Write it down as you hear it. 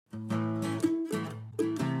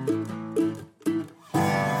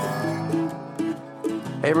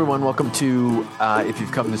everyone. Welcome to, if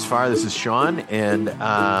you've come this far, this is Sean. And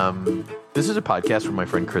this is a podcast where my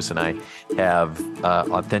friend Chris and I have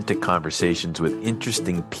authentic conversations with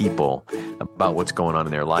interesting people about what's going on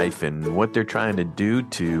in their life and what they're trying to do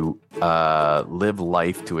to live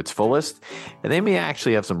life to its fullest. And they may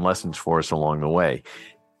actually have some lessons for us along the way.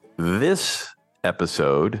 This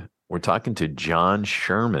episode, we're talking to John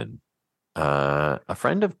Sherman, a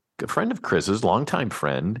friend of Chris's, longtime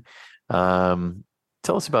friend.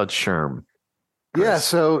 Tell us about Sherm. Chris. Yeah,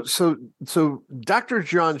 so Dr.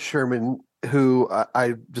 John Sherman, who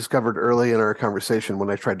I discovered early in our conversation when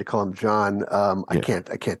I tried to call him John, I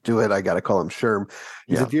can't do it. I got to call him Sherm.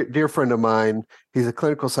 He's a dear friend of mine. He's a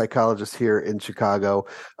clinical psychologist here in Chicago.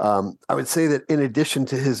 I would say that in addition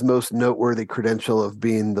to his most noteworthy credential of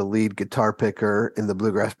being the lead guitar picker in the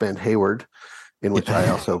bluegrass band Hayward, in which I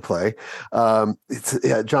also play. Sherm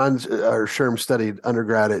studied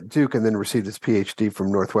undergrad at Duke and then received his PhD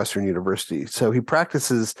from Northwestern University. So he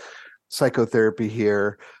practices psychotherapy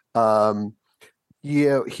here.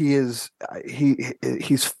 He's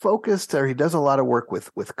focused, or he does a lot of work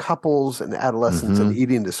with couples and adolescents and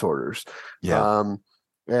eating disorders. Yeah.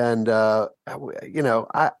 I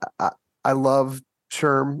love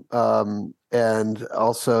Sherm. And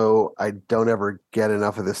also, I don't ever get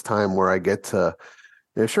enough of this time where I get to.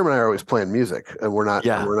 Sherman and I are always playing music, and we're not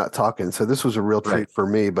talking. So this was a real treat for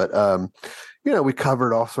me. But we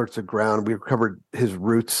covered all sorts of ground. We covered his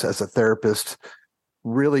roots as a therapist,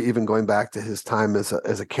 really even going back to his time as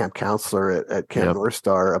a camp counselor at Camp North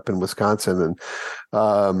Star up in Wisconsin. And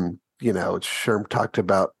Sherm talked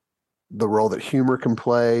about the role that humor can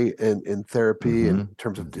play in therapy in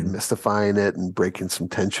terms of demystifying it and breaking some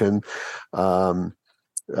tension. We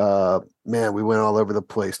went all over the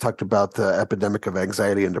place, talked about the epidemic of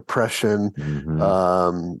anxiety and depression,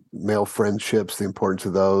 male friendships, the importance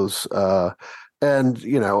of those, and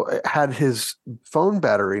had his phone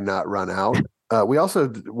battery not run out. We also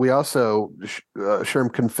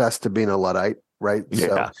Sherm confessed to being a Luddite. Right.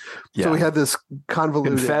 So we had this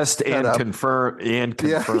convoluted confessed and confirmed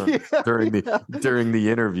during the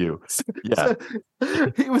interview. Yeah.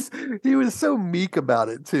 So he was so meek about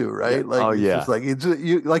it too, right?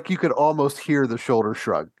 Like you could almost hear the shoulder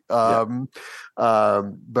shrug. We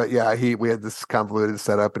had this convoluted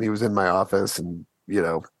setup, and he was in my office, and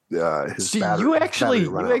you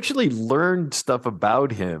actually learned stuff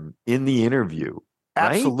about him in the interview.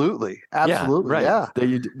 Right? Absolutely. Yeah.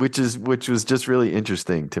 Which was just really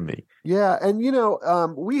interesting to me. Yeah. And,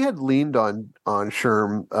 we had leaned on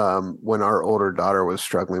Sherm when our older daughter was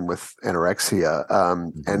struggling with anorexia.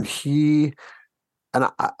 And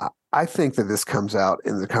I think that this comes out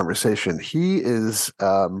in the conversation. He is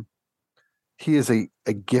a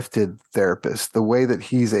gifted therapist. The way that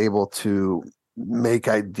he's able to make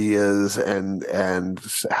ideas and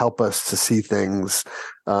help us to see things,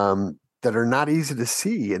 that are not easy to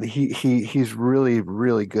see, and he's really,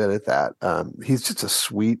 really good at that. He's just a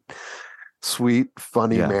sweet,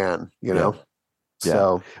 funny man,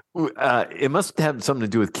 So it must have something to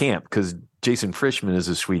do with camp, because Jason Frischman is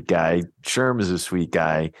a sweet guy. Sherm is a sweet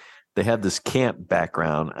guy. They have this camp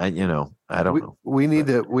background. I don't know. We need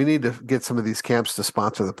to get some of these camps to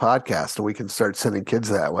sponsor the podcast, and we can start sending kids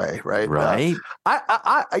that way, right? Right.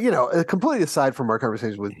 I completely aside from our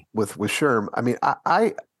conversation with Sherm, I mean,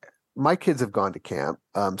 my kids have gone to camp,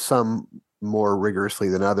 some more rigorously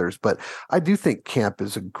than others, but I do think camp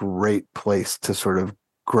is a great place to sort of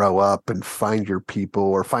grow up and find your people,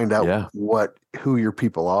 or find out who your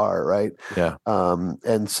people are, right? Yeah.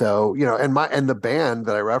 And so, and the band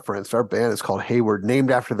that I referenced, our band is called Hayward, named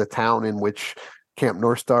after the town in which Camp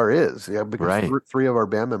North Star is, because three of our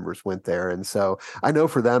band members went there. And so I know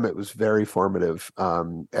for them, it was very formative.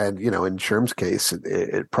 And, in Sherm's case,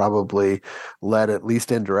 it probably led, at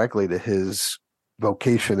least indirectly, to his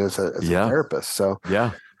vocation as a therapist. So,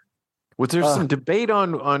 was there some debate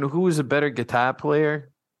on who was a better guitar player?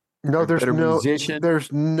 No,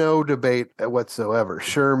 there's no debate whatsoever.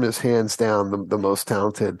 Sherm is hands down the most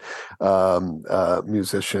talented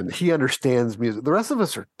musician. He understands music. The rest of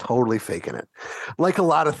us are totally faking it, like a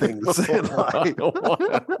lot of things in life.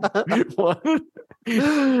 But you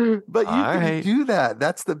can do that.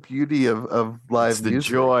 That's the beauty of live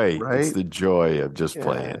music. Joy, right? It's the joy of just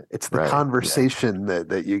playing. It's the conversation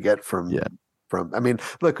that you get from. I mean,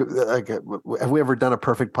 look, have we ever done a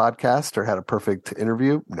perfect podcast or had a perfect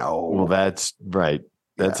interview? No. Well, that's right.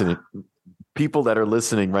 That's people that are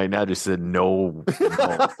listening right now just said no.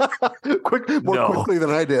 Quickly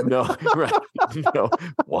than I did. No, right. No.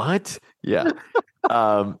 What? Yeah.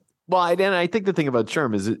 Well, and I think the thing about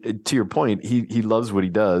Sherm is, to your point, he loves what he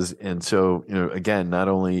does, and so again, not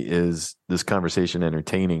only is this conversation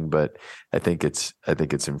entertaining, but I think it's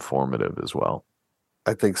informative as well.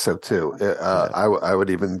 I think so too. I would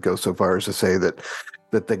even go so far as to say that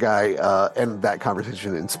the guy and that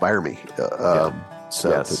conversation inspire me.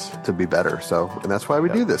 To be better. So, and that's why we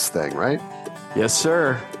do this thing, right? Yes,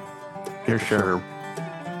 sir. Here, sure.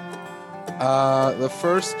 The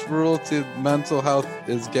first rule to mental health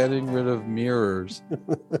is getting rid of mirrors.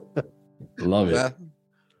 Love it.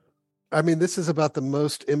 I mean, this is about the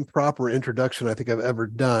most improper introduction I think I've ever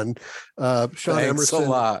done. Sean Thanks Emerson. a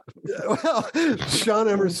lot. Well, Sean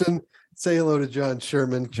Emerson, say hello to John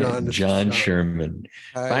Sherman. John Sherman.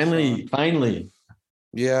 Hi, Finally.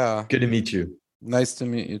 Yeah. Good to meet you. Nice to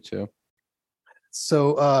meet you too.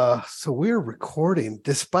 So we're recording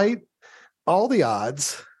despite all the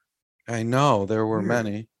odds. I know there were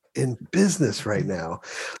many in business right now.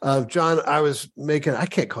 John, I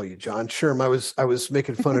can't call you John. Sherm, I was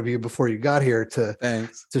making fun of you before you got here to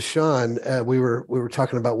Sean. We were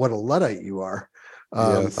talking about what a Luddite you are.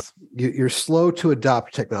 Yes. You're slow to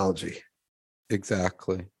adopt technology.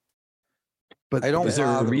 Exactly. But is there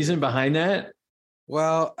a reason behind that?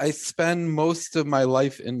 Well, I spend most of my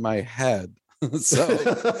life in my head. So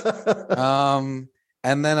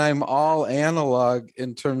and then I'm all analog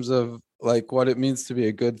in terms of like what it means to be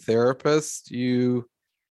a good therapist. You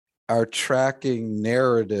are tracking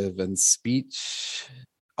narrative and speech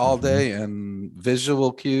all day and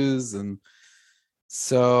visual cues. And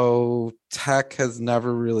so tech has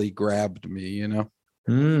never really grabbed me,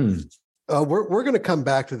 We're going to come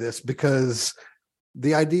back to this because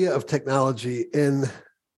the idea of technology in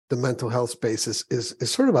the mental health space is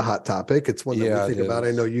sort of a hot topic. It's one that we think about.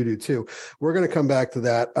 I know you do too. We're going to come back to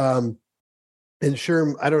that. And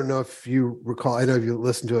Sherm, I don't know if you recall, I know you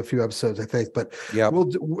listened to a few episodes, I think, but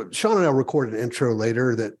Sean and I will record an intro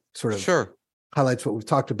later that sort of highlights what we've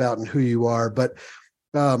talked about and who you are. But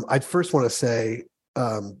I'd first want to say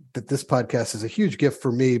that this podcast is a huge gift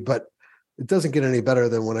for me, but it doesn't get any better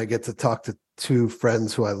than when I get to talk to two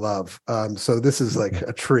friends who I love. So this is like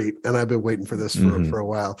a treat, and I've been waiting for this for a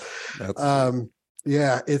while.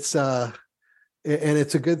 It's and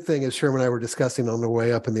it's a good thing, as Sherman and I were discussing on the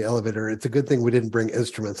way up in the elevator, it's a good thing we didn't bring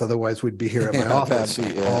instruments. Otherwise we'd be here at my office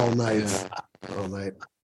all night. All night.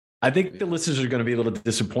 I think the listeners are going to be a little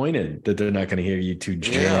disappointed that they're not going to hear you two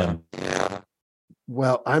jam. Yeah.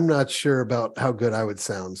 Well, I'm not sure about how good I would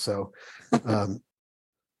sound. So,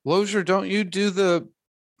 Lozier, don't you do the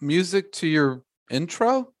music to your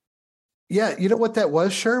intro? Yeah, you know what that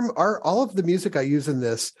was, Sherm? All of the music I use in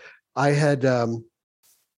this, I had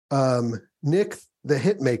Nick, the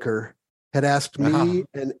hit maker, had asked me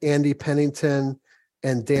and Andy Pennington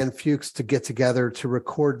and Dan Fuchs to get together to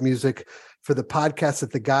record music for the podcast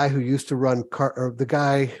that the guy who used to run the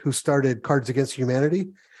guy who started Cards Against Humanity.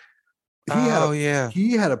 He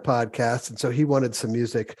had a podcast, and so he wanted some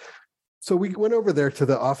music. So we went over there to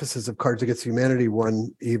the offices of Cards Against Humanity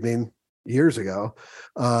one evening years ago,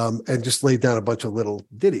 and just laid down a bunch of little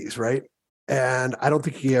ditties, right? And I don't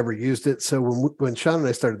think he ever used it. So when Sean and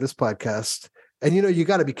I started this podcast, and you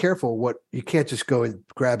got to be careful you can't just go and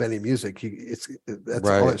grab any music. That's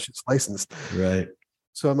all it's just licensed. Right.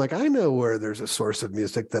 So I'm like, I know where there's a source of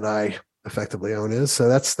music that I effectively own is. So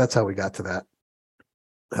that's how we got to that.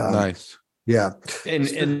 Nice. Yeah.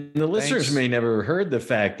 And the listeners may never heard the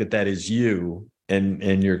fact that is you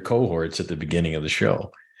and your cohorts at the beginning of the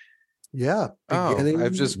show. Yeah.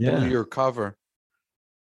 I've just blew your cover.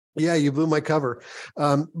 Yeah, you blew my cover.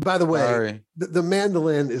 By the way, the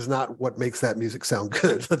mandolin is not what makes that music sound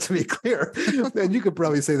good. Let's be clear. And you could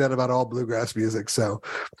probably say that about all bluegrass music. So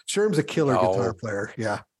Sherm's a killer guitar player.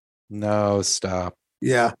 Yeah. No, stop.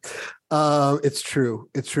 Yeah. It's true.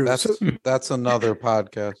 It's true. That's another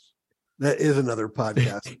podcast. That is another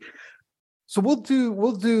podcast. So we'll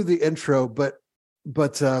do the intro, but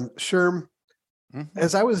Sherm,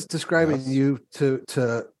 as I was describing you to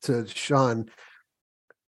Sean,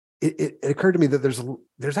 it occurred to me that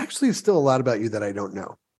there's actually still a lot about you that I don't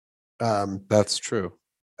know. That's true.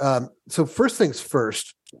 So first things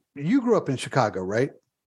first, you grew up in Chicago, right?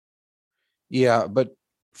 Yeah, but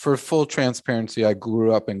for full transparency, I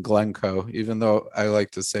grew up in Glencoe, even though I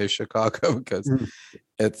like to say Chicago because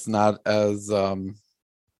it's not as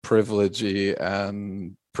privilegey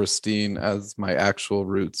and pristine as my actual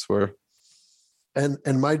roots were.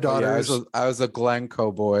 And my daughter, I was a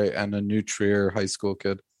Glencoe boy and a New Trier high school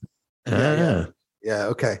kid. Yeah.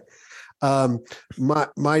 Okay.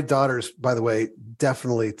 My daughters, by the way,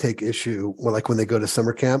 definitely take issue when they go to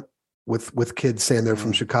summer camp with kids saying they're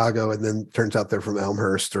from Chicago and then turns out they're from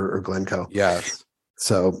Elmhurst or Glencoe. Yes.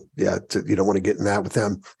 So yeah, you don't want to get in that with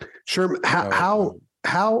them. Sherman, how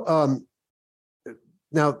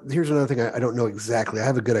now here's another thing I don't know exactly. I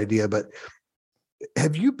have a good idea, but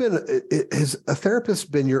has a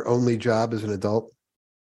therapist been your only job as an adult?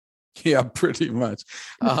 Yeah, pretty much.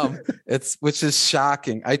 Which is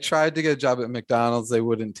shocking. I tried to get a job at McDonald's. They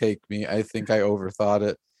wouldn't take me. I think I overthought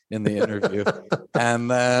it in the interview. And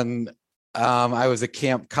then I was a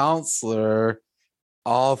camp counselor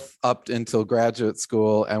all up until graduate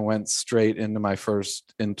school and went straight into my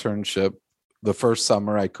first internship. The first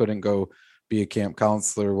summer I couldn't go be a camp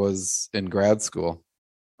counselor was in grad school.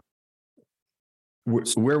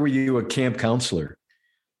 Where were you a camp counselor?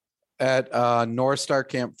 At North Star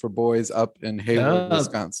Camp for Boys up in Hayward,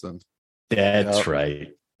 Wisconsin. That's right.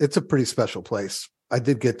 It's a pretty special place. I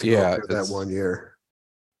did get to go there that 1 year.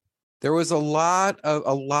 There was a lot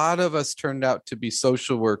of us turned out to be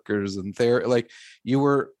social workers, and you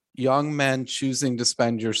were young men choosing to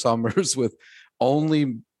spend your summers with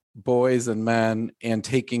only boys and men and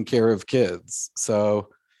taking care of kids. So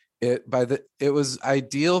it was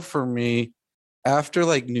ideal for me. After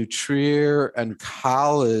like New Trier and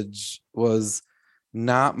college was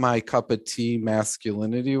not my cup of tea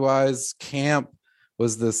masculinity wise, camp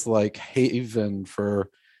was this like haven for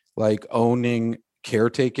like owning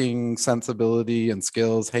caretaking sensibility and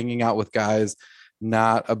skills, hanging out with guys,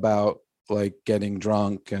 not about like getting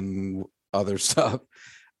drunk and other stuff.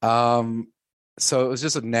 So it was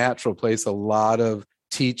just a natural place. A lot of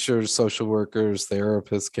teachers, social workers,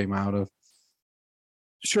 therapists came out of.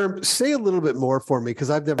 Sure. Say a little bit more for me,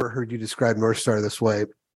 because I've never heard you describe North Star this way.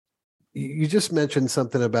 You just mentioned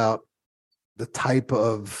something about the type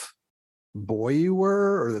of boy you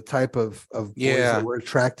were, or the type of boys that were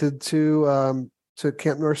attracted to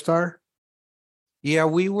Camp North Star. Yeah,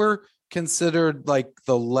 we were considered like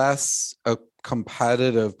the less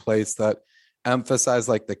competitive place that emphasized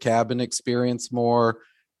like the cabin experience more,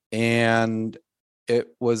 and it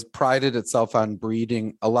was prided itself on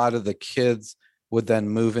breeding. A lot of the kids would then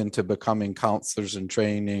move into becoming counselors in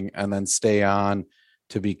training and then stay on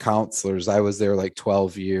to be counselors. I was there like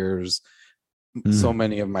 12 years. So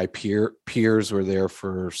many of my peers were there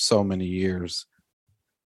for so many years.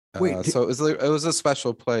 So it was a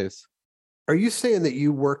special place. Are you saying that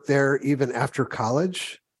you worked there even after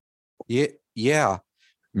college? Yeah.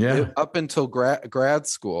 Up until grad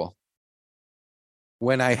school.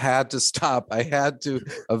 When I had to stop, I had to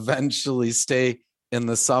eventually stay in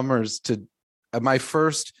the summers to my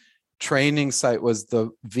first training site was the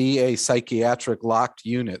VA psychiatric locked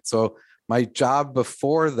unit. So my job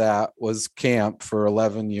before that was camp for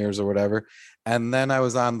 11 years or whatever. And then I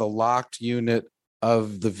was on the locked unit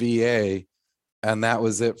of the VA. And that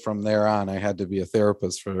was it from there on. I had to be a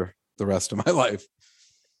therapist for the rest of my life.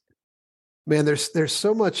 Man, there's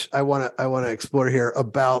so much I want to explore here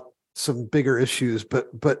about some bigger issues, but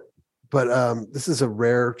this is a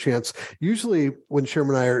rare chance. Usually when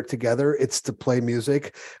Sherman and I are together, it's to play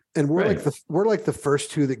music, and we're like the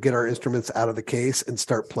first two that get our instruments out of the case and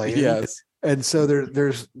start playing. Yes. And so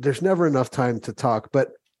there's never enough time to talk. But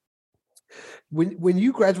when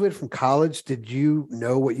you graduated from college, did you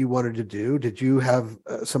know what you wanted to do? Did you have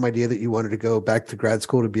some idea that you wanted to go back to grad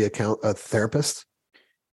school to be a therapist?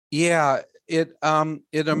 Yeah, it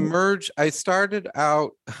emerged. I started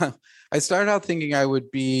out thinking I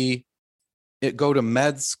would go to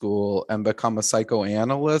med school and become a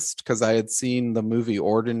psychoanalyst, because I had seen the movie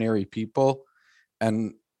Ordinary People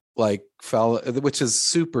and which is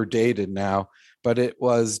super dated now, but it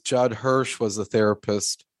was Judd Hirsch was a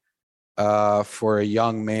therapist for a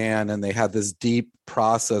young man, and they had this deep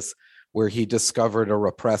process where he discovered a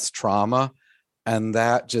repressed trauma, and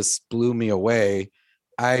that just blew me away.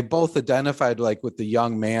 I both identified like with the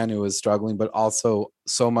young man who was struggling, but also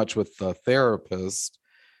so much with the therapist.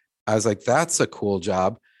 I was like, that's a cool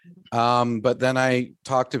job. But then I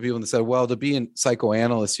talked to people and they said, well, to be a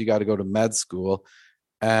psychoanalyst, you got to go to med school.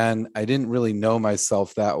 And I didn't really know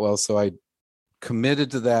myself that well. So I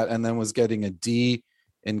committed to that, and then was getting a D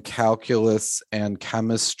in calculus and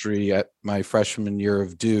chemistry at my freshman year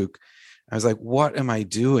of Duke. I was like, what am I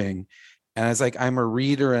doing? And I was like, I'm a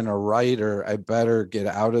reader and a writer. I better get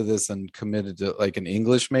out of this, and committed to like an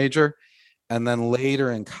English major. And then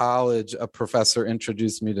later in college, a professor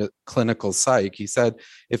introduced me to clinical psych. He said,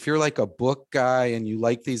 if you're like a book guy and you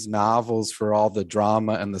like these novels for all the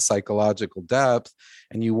drama and the psychological depth,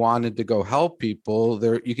 and you wanted to go help people,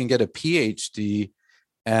 you can get a PhD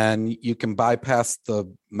and you can bypass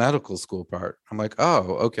the medical school part. I'm like,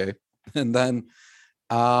 oh, okay. And then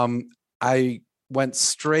I went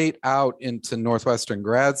straight out into Northwestern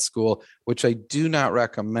grad school, which I do not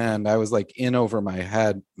recommend. I was like in over my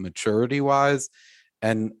head maturity wise.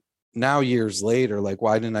 And now years later, like,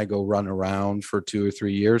 why didn't I go run around for 2 or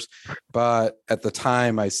 3 years? But at the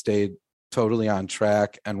time I stayed totally on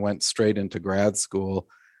track and went straight into grad school,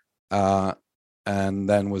 and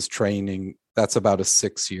then was training. That's about a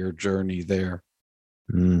 6-year journey there.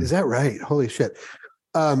 Is that right? Holy shit.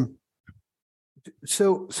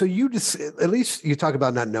 So you just, at least you talk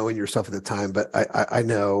about not knowing yourself at the time, but I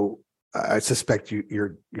know, I suspect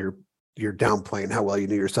you're downplaying how well you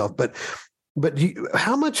knew yourself, but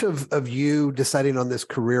how much of you deciding on this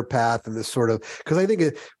career path and this sort of, because I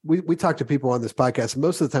think we talk to people on this podcast,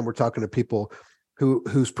 most of the time we're talking to people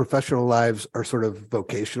whose professional lives are sort of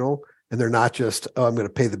vocational, and they're not just, oh, I'm going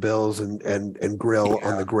to pay the bills and grill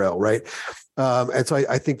on the grill, right? And so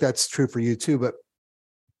I think that's true for you too. But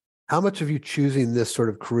how much of you choosing this sort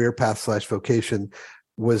of career path / vocation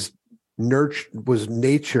was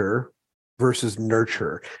nature versus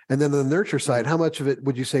nurture? And then on the nurture side, how much of it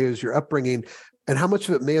would you say is your upbringing, and how much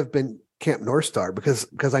of it may have been Camp North Star?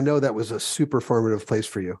 Because I know that was a super formative place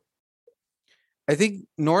for you. I think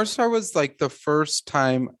North Star was like the first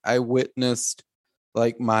time I witnessed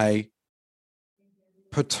like my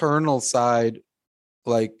paternal side,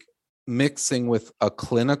 like mixing with a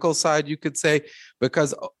clinical side, you could say,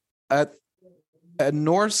 because at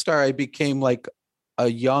North Star, I became like a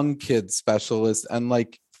young kid specialist, and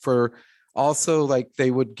like for also like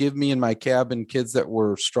they would give me in my cabin kids that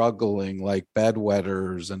were struggling, like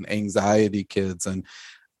bedwetters and anxiety kids. And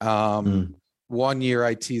 1 year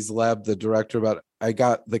I teased Leb, the director, about I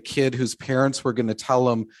got the kid whose parents were going to tell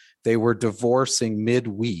him they were divorcing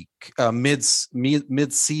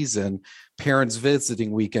mid-season, parents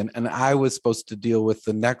visiting weekend, and I was supposed to deal with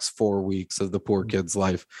the next 4 weeks of the poor kid's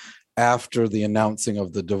life after the announcing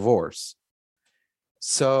of the divorce.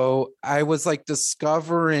 So I was like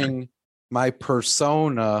discovering my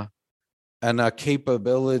persona and a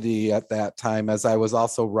capability at that time, as I was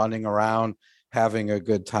also running around having a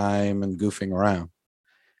good time and goofing around.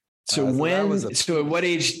 So at what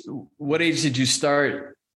age did you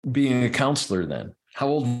start being a counselor then? How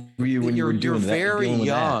old were you when you were doing that? You're very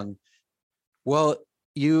young. Well,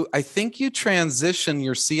 I think you transition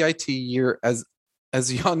your CIT year as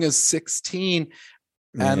young as 16,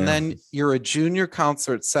 and then you're a junior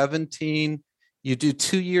counselor at 17. You do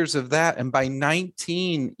 2 years of that, and by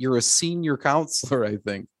 19, you're a senior counselor, I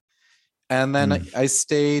think. And then I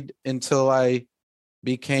stayed until I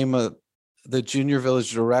became the junior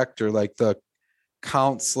village director, like the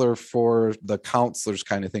counselor for the counselors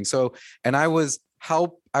kind of thing. So, and I was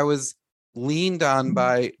leaned on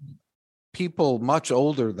by people much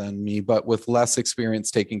older than me, but with less experience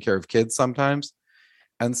taking care of kids sometimes.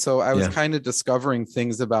 And so I was kind of discovering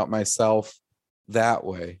things about myself that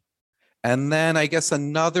way. And then I guess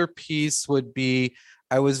another piece would be,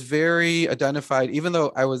 I was very identified, even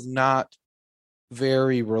though I was not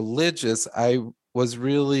very religious, I was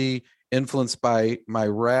really influenced by my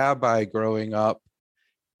rabbi growing up,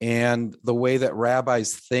 and the way that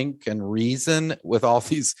rabbis think and reason with all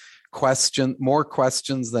these more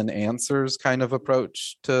questions than answers kind of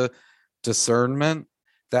approach to discernment.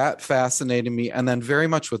 That fascinated me. And then very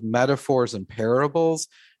much with metaphors and parables.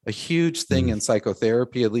 A huge thing in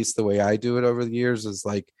psychotherapy, at least the way I do it over the years, is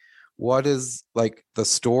like, what is like the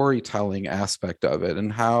storytelling aspect of it,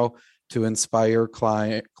 and how to inspire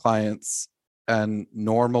clients and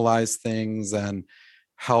normalize things and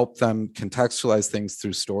help them contextualize things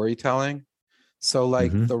through storytelling. So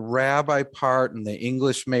like the rabbi part and the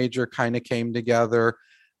English major kind of came together.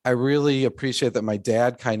 I really appreciate that my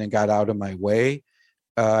dad kind of got out of my way.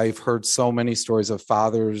 I've heard so many stories of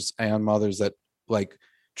fathers and mothers that like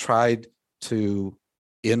tried to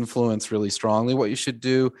influence really strongly what you should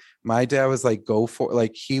do. My dad was like, go for,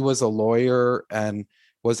 like, he was a lawyer and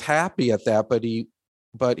was happy at that,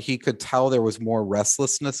 but he could tell there was more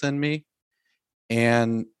restlessness in me,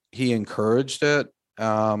 and he encouraged it.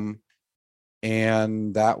 And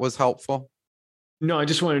that was helpful. No, I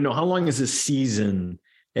just want to know, how long is a season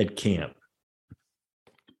at camp?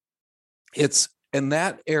 It's in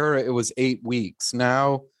that era, it was 8 weeks.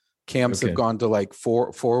 Now camps have gone to like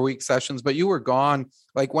 4-week sessions, but you were gone.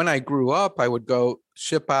 Like when I grew up, I would go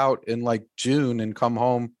ship out in like June and come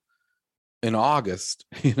home in August,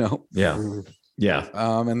 you know? Yeah.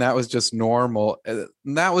 And that was just normal. And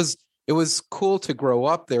it was cool to grow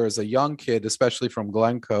up there as a young kid, especially from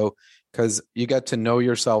Glencoe, because you get to know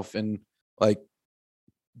yourself in like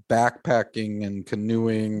backpacking and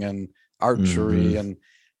canoeing and archery and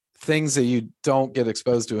things that you don't get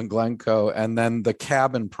exposed to in Glencoe. And then the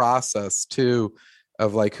cabin process too,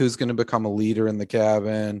 of like, who's going to become a leader in the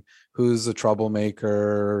cabin, who's a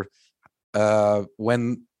troublemaker,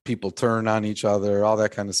 when people turn on each other, all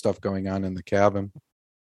that kind of stuff going on in the cabin.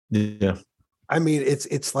 Yeah. I mean,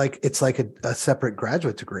 it's like a separate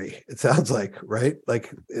graduate degree. It sounds like, right?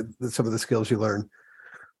 Like some of the skills you learn.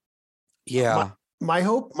 Yeah. My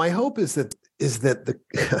hope is that the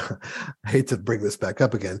I hate to bring this back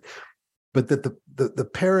up again, but that the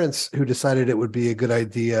parents who decided it would be a good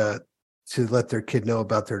idea to let their kid know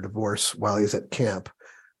about their divorce while he's at camp,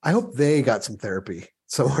 I hope they got some therapy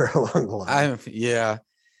somewhere along the line. Yeah.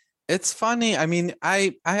 It's funny. I mean,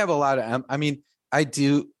 I have a lot of, I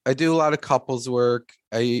do a lot of couples work.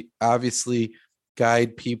 I obviously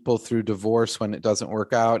guide people through divorce when it doesn't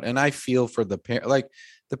work out. And I feel for the parent, like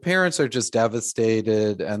the parents are just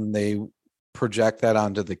devastated and they project that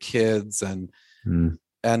onto the kids and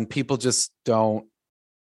people just don't,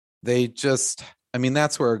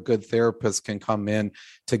 that's where a good therapist can come in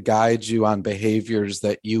to guide you on behaviors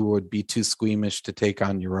that you would be too squeamish to take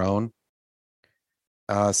on your own.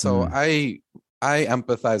 So I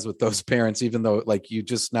empathize with those parents, even though like you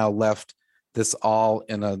just now left this all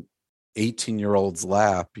in a 18-year-old's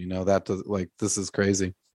lap, that does, like, this is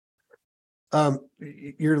crazy.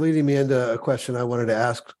 You're leading me into a question I wanted to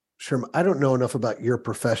ask, Sherman. I don't know enough about your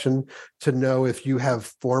profession to know if you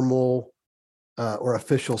have formal or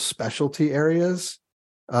official specialty areas.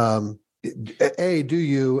 Do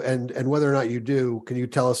you, and whether or not you do, can you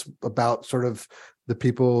tell us about sort of the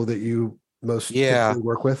people that you most typically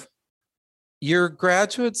work with? Your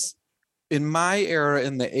graduates in my era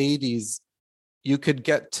in the 80s, you could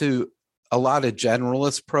get to a lot of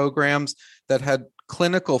generalist programs that had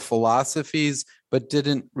clinical philosophies, but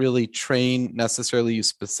didn't really train necessarily you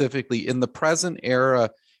specifically. In the present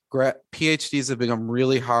era, PhDs have become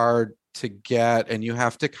really hard to get, and you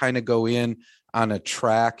have to kind of go in on a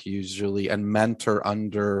track usually and mentor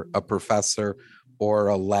under a professor or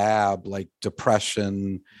a lab, like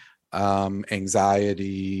depression,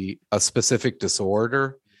 anxiety, a specific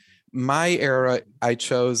disorder. My era, I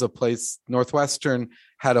chose a place, Northwestern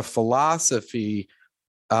had a philosophy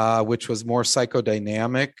which was more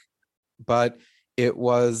psychodynamic, but it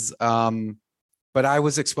was, but I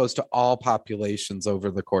was exposed to all populations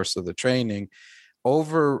over the course of the training.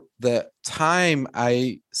 Over the time,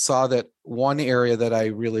 I saw that one area that I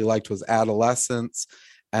really liked was adolescence,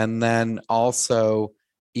 and then also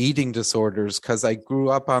eating disorders, because I grew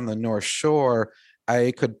up on the North Shore.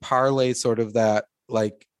 I could parlay sort of that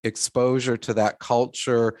like exposure to that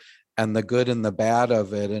culture and the good and the bad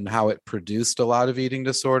of it and how it produced a lot of eating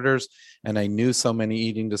disorders. And I knew so many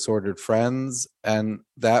eating disordered friends, and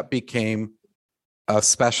that became a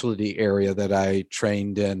specialty area that I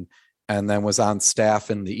trained in, and then was on staff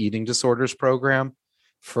in the eating disorders program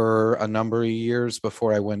for a number of years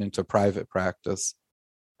before I went into private practice.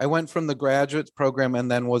 I went from the graduate program and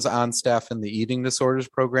then was on staff in the eating disorders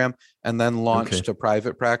program and then launched a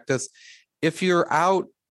private practice. If you're out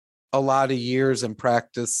a lot of years and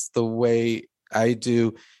practice the way I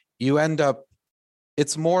do, you end up,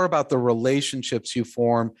 it's more about the relationships you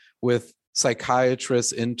form with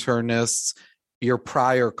psychiatrists, internists, your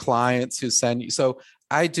prior clients who send you. So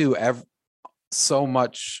I do so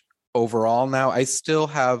much overall now. I still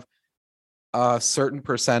have a certain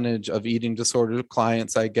percentage of eating disorder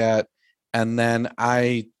clients I get. And then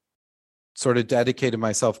I sort of dedicated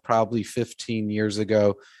myself probably 15 years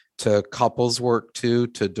ago to couples work too,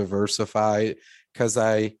 to diversify, because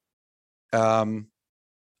it's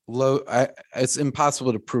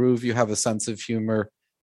impossible to prove you have a sense of humor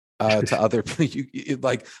to other people.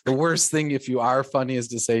 Like the worst thing if you are funny is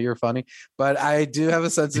to say you're funny, but I do have a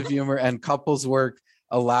sense of humor, and couples work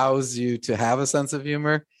allows you to have a sense of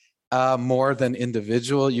humor more than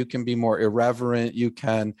individual. You can be more irreverent. You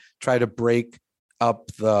can try to break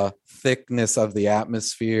up the thickness of the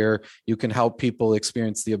atmosphere. You can help people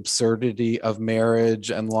experience the absurdity of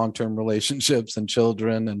marriage and long-term relationships and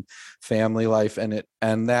children and family life, and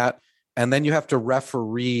then you have to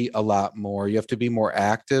referee a lot more. You have to be more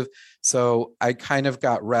active. So I kind of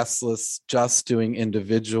got restless just doing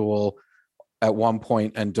individual at one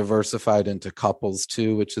point and diversified into couples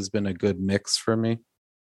too, which has been a good mix for me.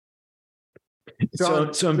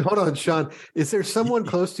 So hold on, Sean. Is there someone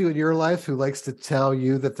close to you in your life who likes to tell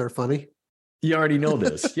you that they're funny? You already know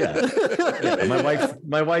this. Yeah.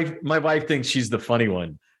 My wife thinks she's the funny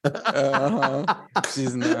one.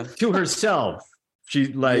 She's not. To herself. She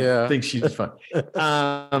thinks she's fun.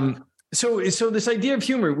 So this idea of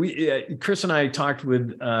humor, Chris and I talked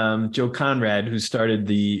with Joe Conrad, who started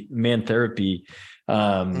the Man Therapy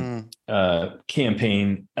campaign,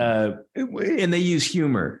 and they use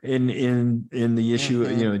humor in the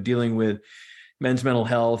issue, dealing with men's mental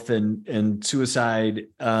health and suicide.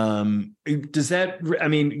 Does that? I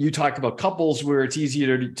mean, you talk about couples where it's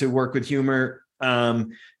easier to work with humor.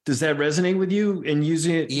 Does that resonate with you and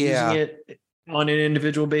using it on an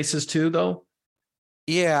individual basis too, though?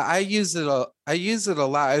 Yeah, I use it a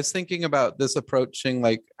lot. I was thinking about this approaching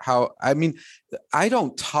like how, I mean, I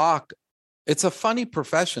don't talk. It's a funny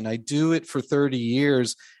profession. I do it for 30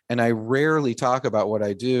 years and I rarely talk about what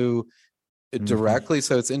I do directly.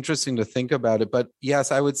 Mm-hmm. So it's interesting to think about it. But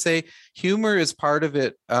yes, I would say humor is part of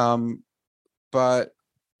it, but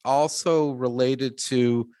also related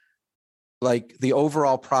to like the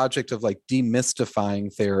overall project of like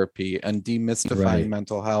demystifying therapy and demystifying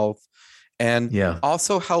mental health. And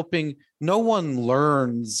also helping, no one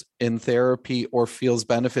learns in therapy or feels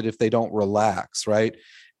benefit if they don't relax, right?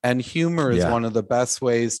 And humor is one of the best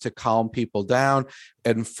ways to calm people down.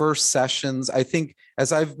 And first sessions, I think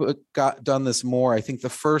as I've done this more, I think the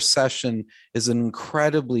first session is an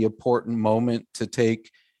incredibly important moment to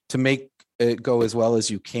make it go as well as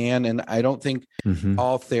you can. And I don't think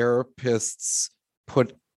all therapists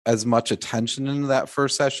put as much attention into that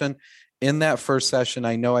first session. In that first session,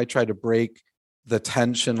 I know I try to break the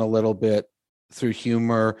tension a little bit through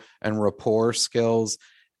humor and rapport skills,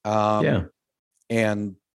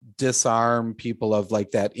 and disarm people of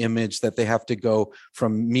like that image that they have to go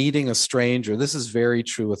from meeting a stranger. This is very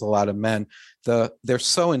true with a lot of men. They're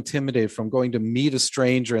so intimidated from going to meet a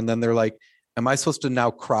stranger, and then they're like, am I supposed to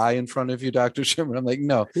now cry in front of you, Dr. Sherman? I'm like,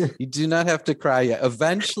 no, you do not have to cry yet.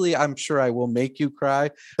 Eventually, I'm sure I will make you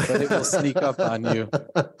cry, but it will sneak up on you.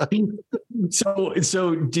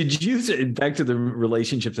 So did you say, back to the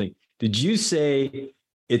relationship thing, did you say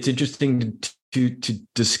it's interesting to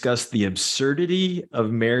discuss the absurdity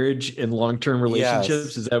of marriage and long-term relationships?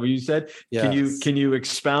 Yes. Is that what you said? Yes. Can you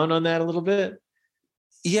expound on that a little bit?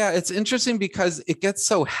 Yeah, it's interesting because it gets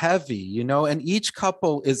so heavy, and each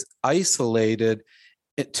couple is isolated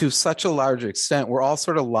to such a large extent. We're all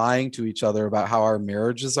sort of lying to each other about how our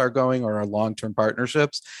marriages are going or our long-term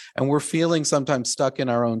partnerships. And we're feeling sometimes stuck in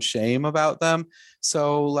our own shame about them.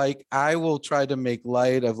 So like, I will try to make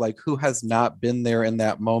light of like, who has not been there in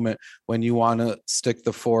that moment when you want to stick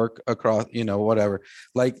the fork across, whatever,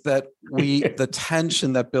 like that the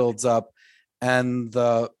tension that builds up and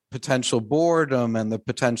the potential boredom and the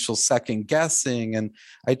potential second guessing. And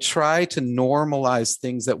I try to normalize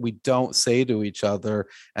things that we don't say to each other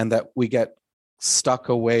and that we get stuck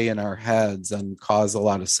away in our heads and cause a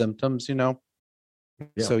lot of symptoms,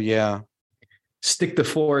 So stick the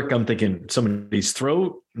fork. I'm thinking somebody's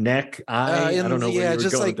throat, neck, eye. I don't know where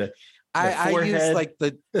you're going with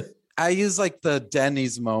I use like the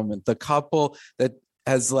Denny's moment, the couple that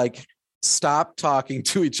has like stop talking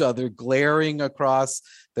to each other, glaring across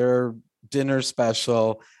their dinner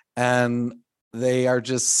special, and they are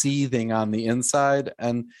just seething on the inside,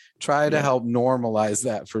 and try to help normalize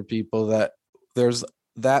that for people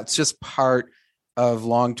that's just part of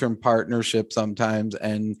long-term partnership sometimes,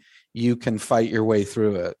 and you can fight your way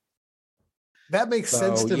through it. That makes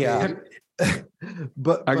sense to me.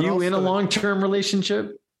 But are you in a long-term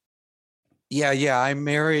relationship? Yeah. I'm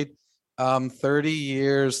married 30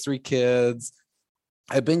 years, 3 kids.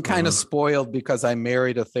 I've been kind of spoiled because I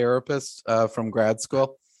married a therapist from grad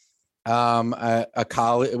school. A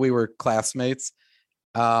college, we were classmates.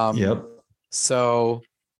 So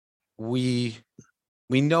we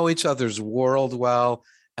know each other's world well,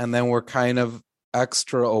 and then we're kind of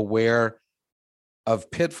extra aware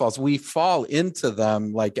of pitfalls. We fall into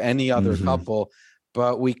them like any other couple,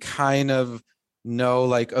 but we kind of know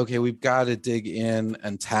like, okay, we've got to dig in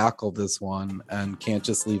and tackle this one and can't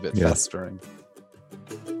just leave it festering.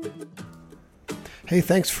 Hey,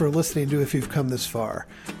 thanks for listening to If You've Come This Far.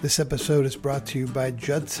 This episode is brought to you by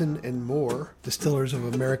Judson and Moore, distillers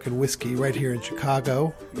of American whiskey right here in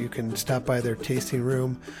Chicago. You can stop by their tasting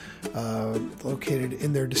room located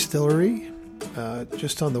in their distillery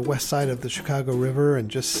just on the west side of the Chicago River and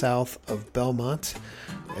just south of Belmont.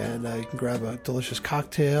 And you can grab a delicious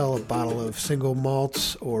cocktail, a bottle of single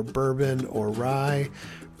malts or bourbon or rye.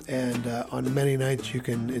 And on many nights you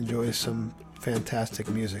can enjoy some fantastic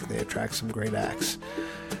music. They attract some great acts.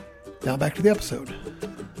 Now back to the episode.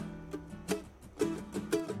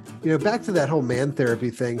 Back to that whole man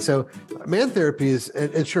therapy thing. So man therapy is,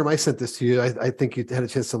 and Sherman, I sent this to you. I think you had a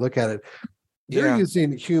chance to look at it. They're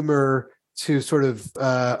using humor to sort of,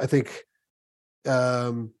 I think,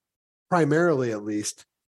 primarily at least,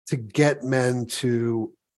 to get men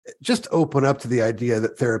to just open up to the idea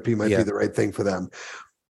that therapy might be the right thing for them.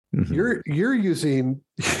 You're using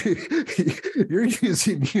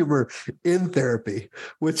humor in therapy,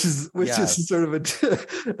 which is sort of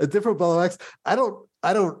a different ball of wax. I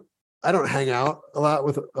don't hang out a lot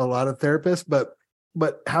with a lot of therapists,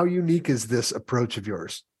 but how unique is this approach of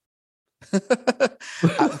yours?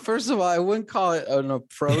 First of all, I wouldn't call it an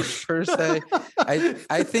approach per se.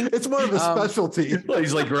 I think it's more of a specialty.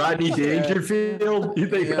 He's like Rodney Dangerfield. You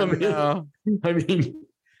think no. I mean,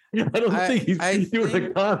 I don't think he's doing a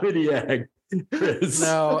comedy act, Chris.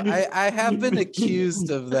 No, I have been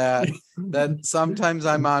accused of that sometimes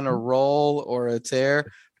I'm on a roll or a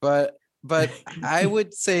tear, but I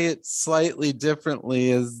would say it slightly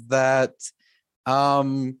differently, is that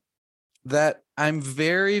that I'm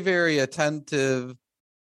very, very attentive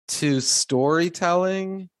to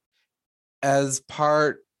storytelling as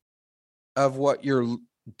part of what you're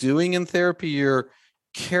doing in therapy. You're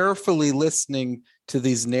carefully listening to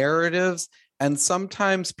these narratives. And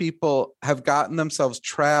sometimes people have gotten themselves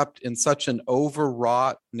trapped in such an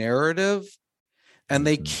overwrought narrative, and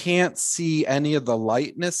they can't see any of the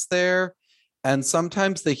lightness there. And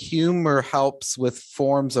sometimes the humor helps with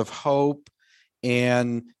forms of hope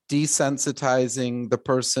and desensitizing the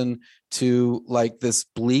person to like this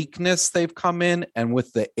bleakness they've come in, and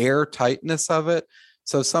with the airtightness of it.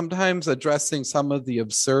 So sometimes addressing some of the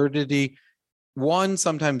absurdity, one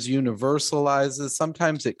sometimes universalizes,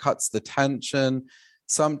 sometimes it cuts the tension,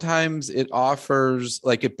 sometimes it offers,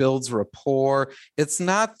 like, it builds rapport. It's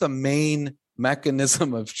not the main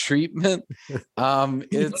mechanism of treatment.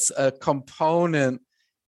 It's a component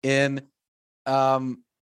in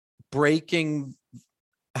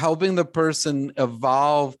helping the person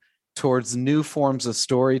evolve towards new forms of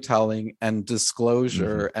storytelling and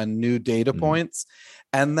disclosure and new data points.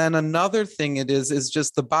 And then another thing is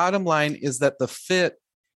just the bottom line is that the fit,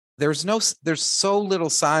 there's so little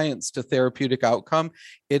science to therapeutic outcome.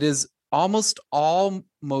 It is almost all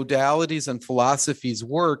modalities and philosophies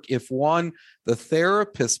work if the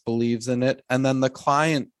therapist believes in it, and then the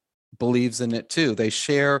client believes in it too. They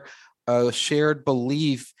share a shared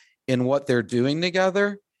belief in what they're doing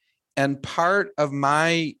together. And part of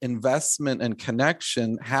my investment and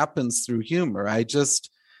connection happens through humor.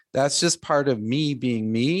 That's just part of me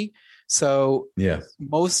being me. So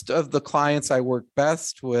most of the clients I work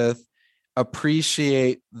best with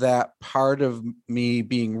appreciate that part of me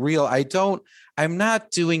being real. I'm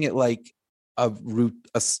not doing it like a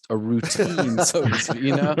routine, so to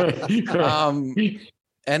speak,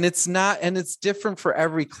 and it's different for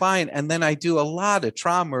every client. And then I do a lot of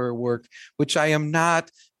trauma work, which I am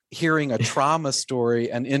not hearing a trauma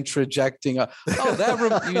story and interjecting have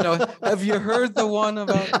you heard the one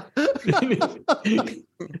about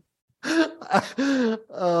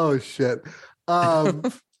oh shit.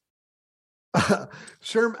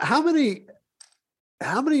 Sherman, how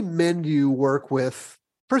many men do you work with?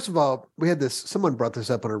 First of all, someone brought this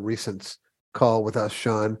up on a recent call with us,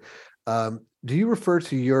 Sean. Do you refer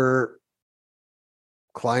to your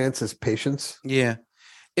clients as patients? Yeah.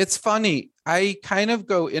 It's funny. I kind of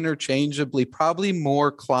go interchangeably, probably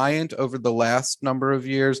more client over the last number of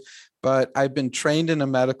years, but I've been trained in a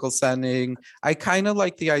medical setting. I kind of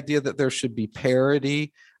like the idea that there should be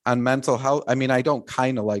parity on mental health. I mean, I don't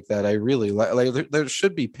kind of like that. I really like there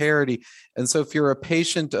should be parity. And so if you're a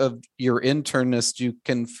patient of your internist, you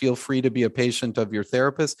can feel free to be a patient of your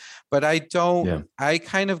therapist. But I don't, I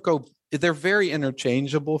kind of go, they're very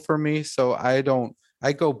interchangeable for me. So I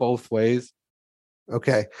go both ways.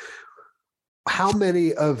 Okay. How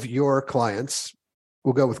many of your clients,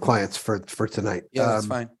 we'll go with clients for tonight. Yeah, that's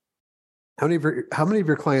fine. How many of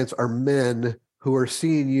your clients are men who are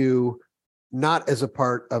seeing you not as a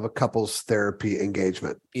part of a couples therapy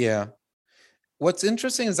engagement? Yeah. What's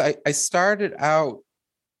interesting is I started out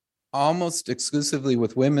almost exclusively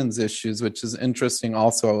with women's issues, which is interesting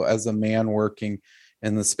also as a man working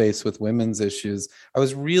in the space with women's issues. I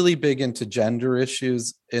was really big into gender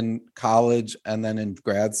issues in college and then in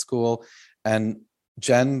grad school. And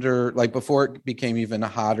gender, like before it became even a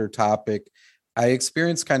hotter topic, I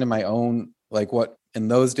experienced kind of my own, like what in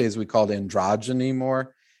those days we called androgyny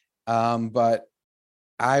more. But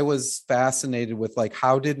I was fascinated with like,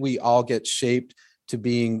 how did we all get shaped to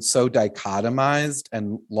being so dichotomized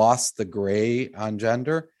and lost the gray on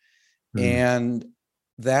gender? And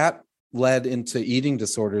that led into eating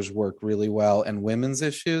disorders work really well and women's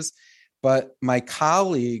issues. But my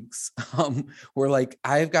colleagues were like,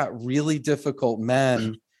 I've got really difficult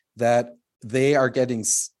men that they are getting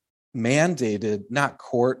mandated, not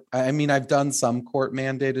court. I mean, I've done some court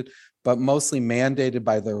mandated, but mostly mandated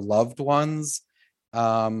by their loved ones,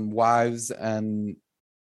 wives and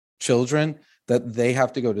children, that they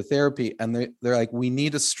have to go to therapy. And they're like, we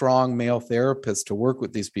need a strong male therapist to work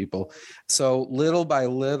with these people. So little by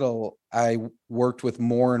little, I worked with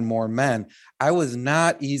more and more men. I was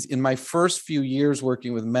not easy. In my first few years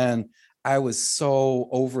working with men, I was so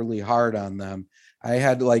overly hard on them. I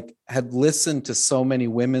had listened to so many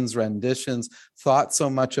women's renditions, thought so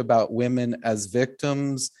much about women as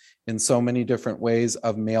victims in so many different ways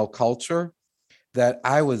of male culture, that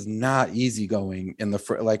I was not easygoing in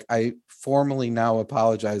I formally now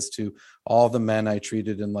apologize to all the men I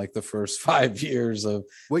treated in like the first 5 years of.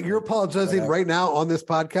 Wait, you're apologizing right now on this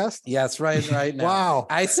podcast? Yes, right now. Wow.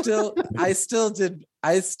 I'm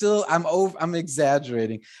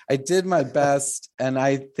exaggerating. I did my best, and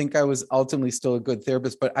I think I was ultimately still a good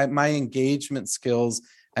therapist, but my engagement skills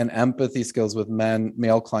and empathy skills with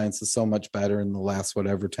male clients is so much better in the last,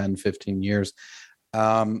 10, 15 years.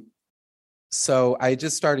 So I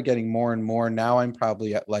just started getting more and more. Now I'm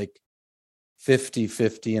probably at like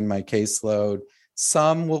 50-50 in my caseload.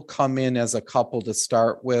 Some will come in as a couple to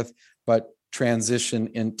start with, but transition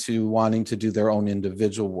into wanting to do their own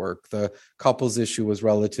individual work. The couples issue was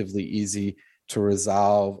relatively easy to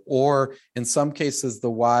resolve, or in some cases,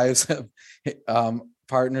 the wives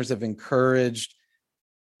partners have encouraged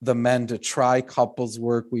the men to try couples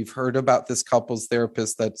work. We've heard about this couples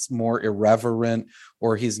therapist that's more irreverent,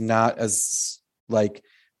 or he's not as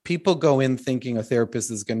people go in thinking a therapist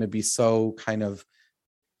is going to be so kind of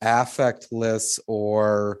affectless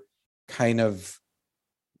or kind of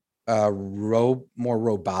more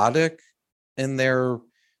robotic in their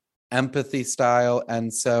empathy style.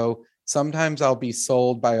 And so sometimes I'll be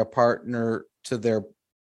sold by a partner to their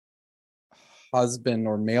husband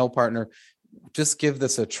or male partner, just give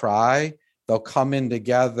this a try. They'll come in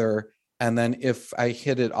together, and then if I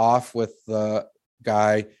hit it off with the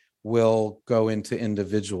guy, we'll go into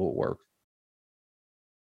individual work.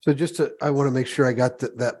 So I want to make sure I got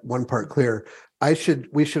that one part clear.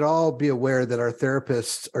 We should all be aware that our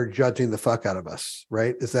therapists are judging the fuck out of us,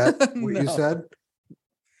 right? Is that what you said?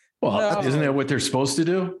 Well, isn't that what they're supposed to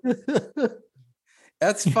do?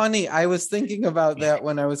 That's funny. I was thinking about that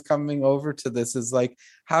when I was coming over to this, is like,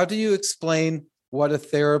 how do you explain what a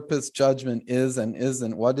therapist's judgment is and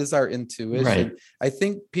isn't? What is our intuition? Right. I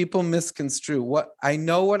think people misconstrue what I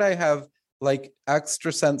have like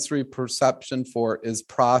extrasensory perception for is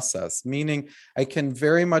process, meaning I can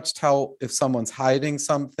very much tell if someone's hiding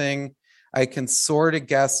something. I can sort of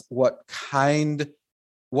guess what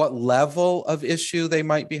level of issue they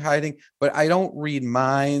might be hiding, but I don't read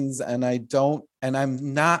minds, and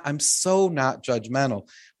I'm so not judgmental.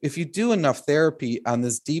 If you do enough therapy on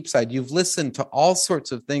this deep side, you've listened to all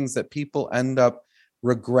sorts of things that people end up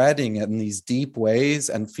regretting in these deep ways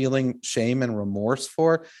and feeling shame and remorse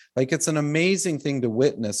for. Like, it's an amazing thing to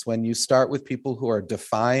witness when you start with people who are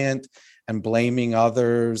defiant and blaming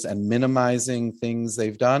others and minimizing things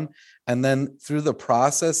they've done. And then through the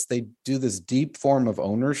process, they do this deep form of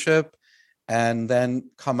ownership and then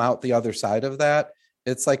come out the other side of that.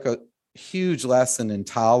 It's like a huge lesson in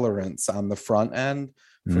tolerance on the front end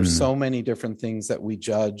for so many different things that we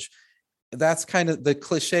judge. That's kind of the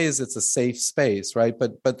cliche, is it's a safe space, right?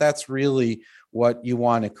 But that's really what you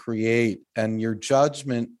want to create. And your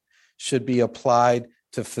judgment should be applied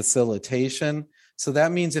to facilitation. So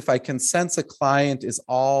that means if I can sense a client is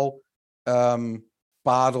all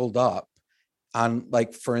bottled up on,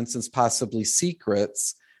 like, for instance, possibly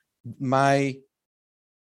secrets, my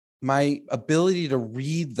ability to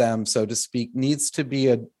read them, so to speak, needs to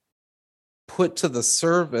be put to the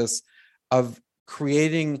service of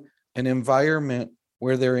creating an environment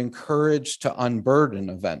where they're encouraged to unburden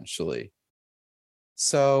eventually.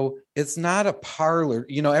 So it's not a parlor,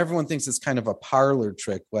 everyone thinks it's kind of a parlor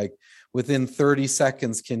trick, like within 30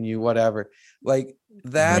 seconds, can you whatever, like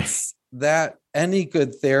that's that any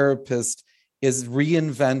good therapist is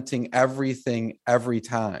reinventing everything every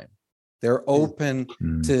time. They're open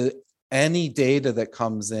to any data that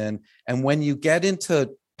comes in. And when you get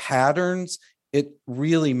into patterns, it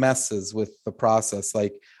really messes with the process.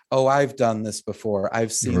 Like, oh, I've done this before.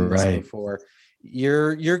 I've seen this before.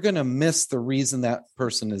 You're going to miss the reason that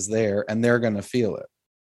person is there, and they're going to feel it.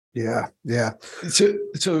 Yeah.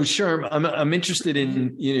 So Sherm, I'm interested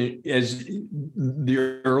in, as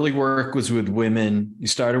the early work was with women, you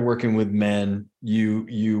started working with men.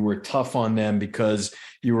 You were tough on them because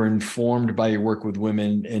you were informed by your work with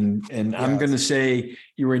women, and yes. I'm going to say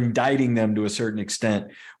you were indicting them to a certain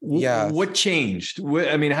extent. Yes. What changed?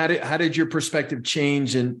 How did your perspective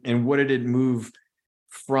change, and what did it move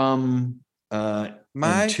from?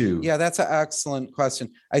 Yeah, that's an excellent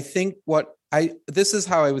question. I think this is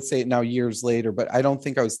how I would say it now years later, but I don't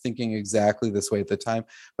think I was thinking exactly this way at the time.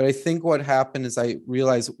 But I think what happened is I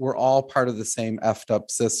realized we're all part of the same effed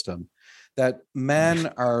up system, that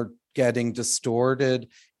men are getting distorted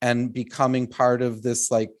and becoming part of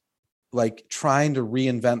this like like trying to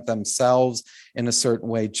reinvent themselves in a certain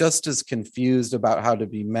way, just as confused about how to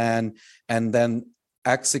be men, and then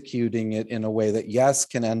executing it in a way that, yes,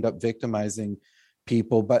 can end up victimizing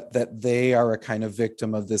people, but that they are a kind of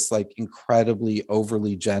victim of this like incredibly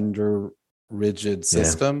overly gender rigid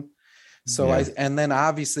system. So and then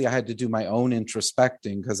obviously I had to do my own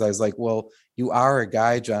introspecting, because I was like, well, you are a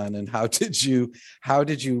guy, John, and how did you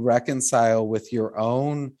reconcile with your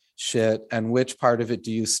own shit, and which part of it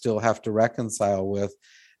do you still have to reconcile with?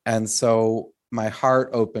 And so my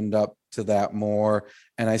heart opened up to that more,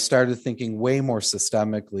 and I started thinking way more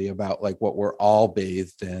systemically about like what we're all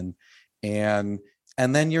bathed in. And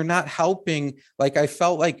then you're not helping. Like, I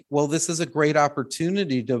felt like, well, this is a great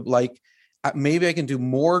opportunity to like, maybe I can do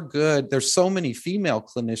more good. There's so many female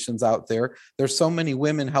clinicians out there. There's so many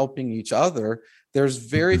women helping each other. There's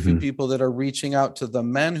very few people that are reaching out to the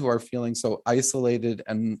men who are feeling so isolated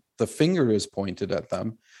and the finger is pointed at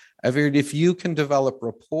them. I figured if you can develop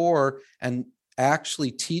rapport and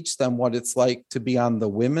actually teach them what it's like to be on the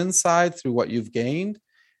women's side through what you've gained,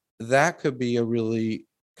 that could be a really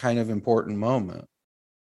kind of important moment.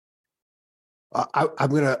 I'm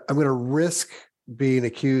gonna risk being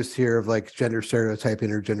accused here of like gender stereotyping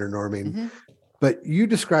or gender norming, but you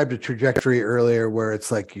described a trajectory earlier where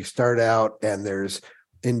it's like you start out and there's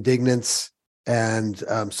indignance and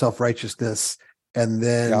self-righteousness, and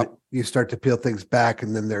then you start to peel things back,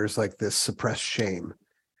 and then there's like this suppressed shame.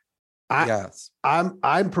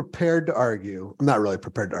 I'm prepared to argue. I'm not really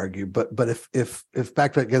prepared to argue, but if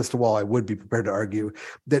backed against the wall, I would be prepared to argue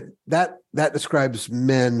that describes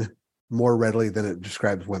men more readily than it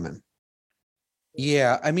describes women.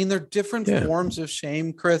 Yeah, I mean, there are different forms of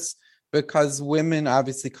shame, Chris, because women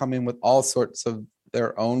obviously come in with all sorts of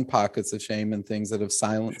their own pockets of shame and things that have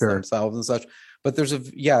silenced themselves and such. But there's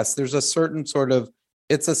a certain sort of,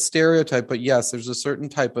 it's a stereotype, but yes, there's a certain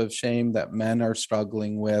type of shame that men are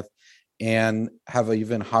struggling with and have an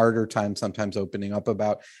even harder time sometimes opening up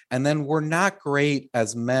about. And then we're not great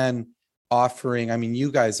as men offering, I mean,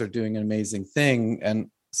 you guys are doing an amazing thing,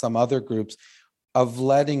 and some other groups, of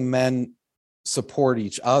letting men support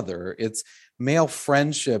each other. It's male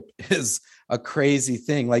friendship is a crazy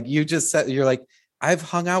thing. Like you just said, you're like, I've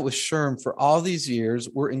hung out with Sherm for all these years.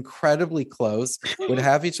 We're incredibly close, would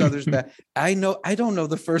have each other's back. I don't know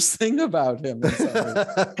the first thing about him. That's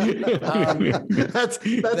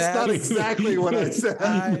not exactly what I said.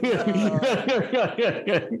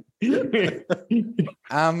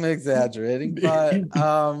 I'm exaggerating,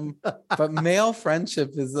 but male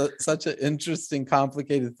friendship is such an interesting,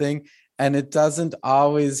 complicated thing. And it doesn't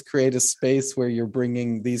always create a space where you're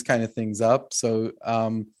bringing these kind of things up. So,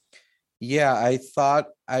 I thought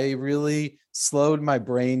I really slowed my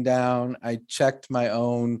brain down. I checked my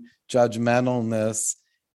own judgmentalness,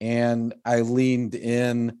 and I leaned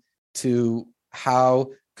in to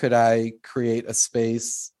how could I create a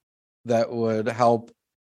space that would help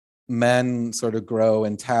men sort of grow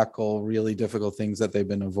and tackle really difficult things that they've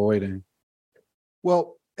been avoiding.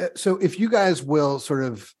 Well, so if you guys will sort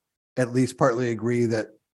of at least partly agree that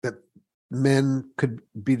men could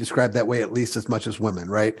be described that way at least as much as women,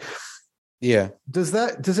 right? Yeah. Does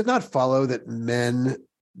it not follow that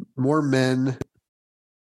more men,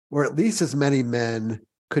 or at least as many men,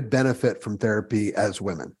 could benefit from therapy as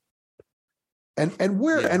women? And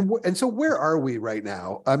so where are we right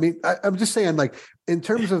now? I mean, I'm just saying, like, in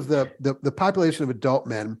terms of the population of adult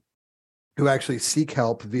men who actually seek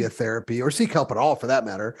help via therapy, or seek help at all for that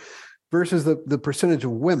matter, versus the percentage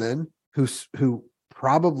of women who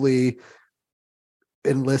probably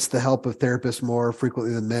enlist the help of therapists more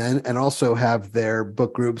frequently than men, and also have their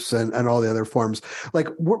book groups and all the other forms. Like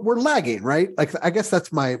we're lagging, right? Like, I guess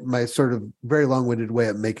that's my sort of very long-winded way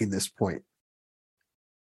of making this point.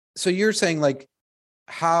 So you're saying, like,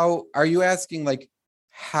 how are you asking, like,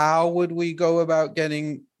 how would we go about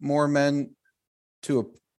getting more men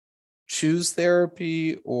to choose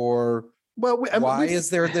therapy, or why is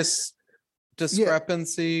there this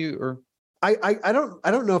discrepancy? Or I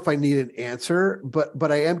don't know if I need an answer,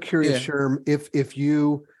 but I am curious, Sherm, if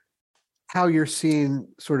you, how you're seeing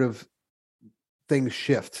sort of things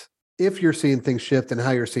shift, if you're seeing things shift, and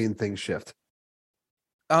how you're seeing things shift.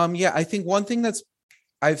 I think one thing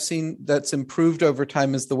I've seen that's improved over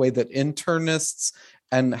time is the way that internists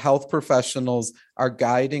and health professionals are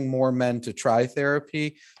guiding more men to try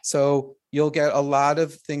therapy. So you'll get a lot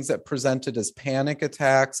of things that presented as panic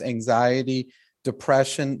attacks, anxiety,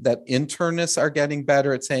 depression, that internists are getting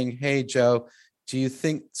better at saying, hey, Joe, do you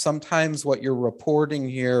think sometimes what you're reporting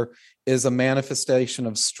here is a manifestation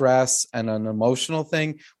of stress and an emotional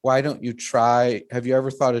thing? Why don't you try? Have you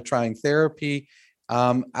ever thought of trying therapy?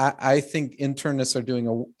 I think internists are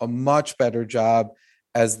doing a much better job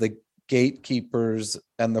as the gatekeepers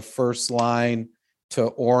and the first line to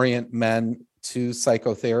orient men to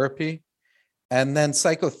psychotherapy. And then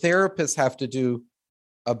psychotherapists have to do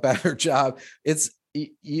a better job.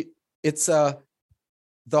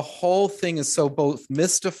 The whole thing is so both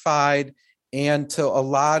mystified, and to a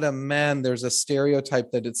lot of men, there's a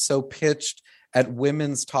stereotype that it's so pitched at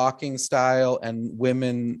women's talking style and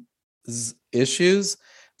women's issues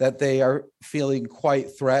that they are feeling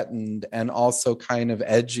quite threatened and also kind of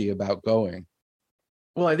edgy about going.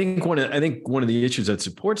 Well, I think one of the issues that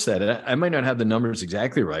supports that, I might not have the numbers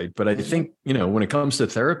exactly right, but I think, when it comes to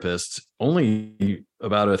therapists, only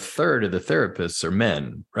about a third of the therapists are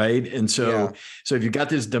men, right? And so if you've got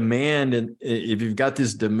this demand,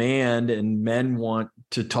 and men want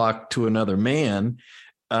to talk to another man,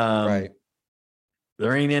 right,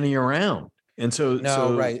 there ain't any around. And so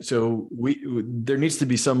there needs to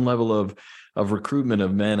be some level of recruitment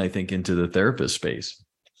of men, I think, into the therapist space.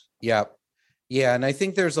 Yeah. Yeah. And I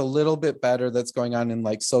think there's a little bit better that's going on in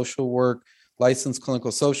like social work, licensed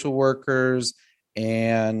clinical social workers,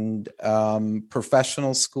 and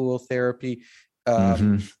professional school therapy.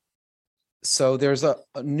 So there's a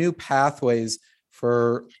new pathways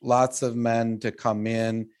for lots of men to come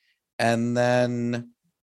in. And then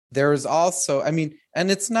there's also, and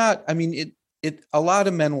it's not, a lot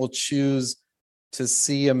of men will choose to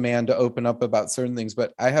see a man to open up about certain things,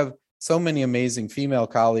 but I have so many amazing female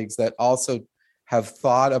colleagues that also have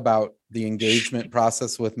thought about the engagement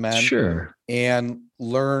process with men, and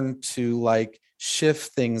learn to like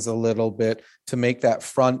shift things a little bit to make that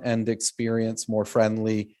front end experience more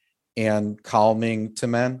friendly and calming to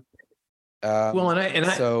men. I don't want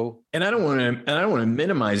to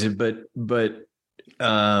minimize it, but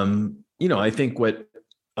I think what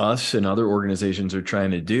us and other organizations are trying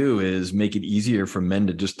to do is make it easier for men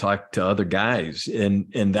to just talk to other guys. And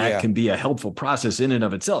that can be a helpful process in and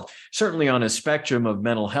of itself. Certainly on a spectrum of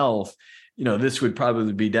mental health, this would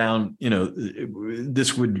probably be down,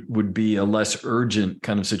 this would be a less urgent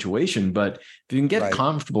kind of situation. But if you can get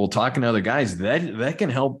comfortable talking to other guys, that can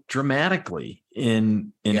help dramatically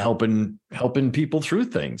in helping people through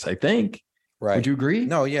things, I think. Right. Would you agree?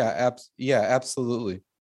 No, absolutely.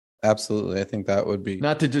 Absolutely. I think that would be,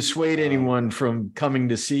 not to dissuade anyone from coming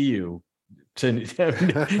to see you, to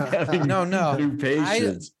having new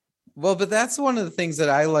patients. But that's one of the things that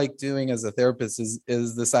I like doing as a therapist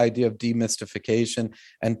is this idea of demystification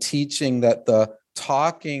and teaching that the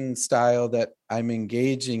talking style that I'm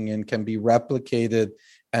engaging in can be replicated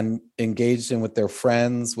and engaged in with their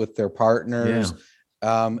friends, with their partners.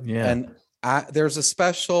 And there's a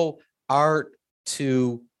special art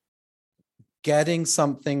to getting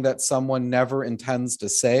something that someone never intends to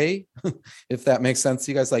say, if that makes sense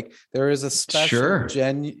to you guys. Like there is a special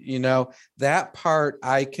that part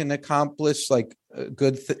I can accomplish like a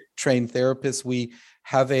good trained therapist. We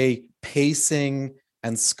have a pacing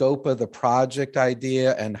and scope of the project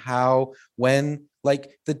idea, and how, when,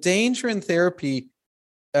 like the danger in therapy,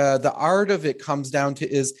 the art of it comes down to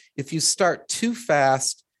is if you start too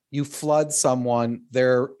fast, you flood someone,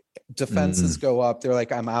 their defenses go up, they're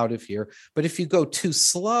like, I'm out of here. But if you go too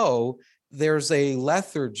slow, there's a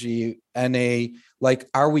lethargy and a like,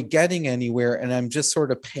 are we getting anywhere? And I'm just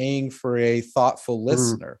sort of paying for a thoughtful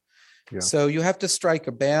listener. So you have to strike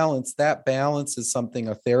a balance. That balance is something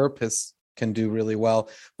a therapist can do really well.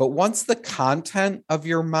 But once the content of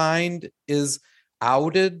your mind is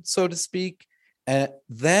outed, so to speak, and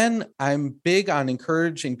then I'm big on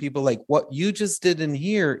encouraging people, like what you just did in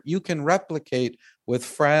here, you can replicate with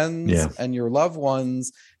friends and your loved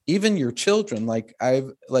ones, even your children. Like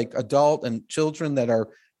I've like adult and children that are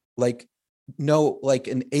like, know like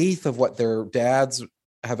an eighth of what their dads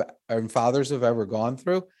have and fathers have ever gone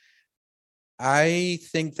through. I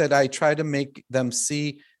think that I try to make them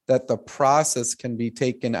see that the process can be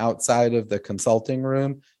taken outside of the consulting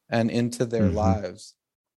room and into their lives.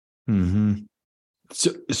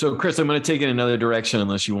 So Chris, I'm going to take it another direction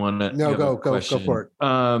unless you want to. No, go for it.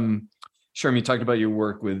 Sherman, you talked about your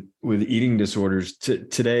work with eating disorders.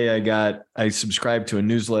 Today I subscribed to a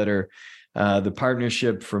newsletter, the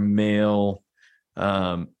Partnership for Male,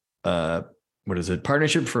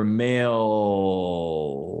 Partnership for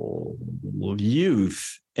Male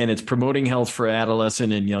Youth, and it's promoting health for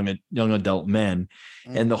adolescent and young adult men.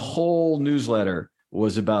 And the whole newsletter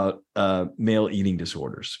was about male eating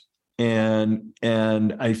disorders. And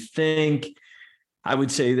I think I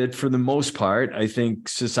would say that for the most part, I think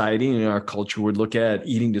society and our culture would look at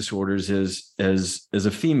eating disorders as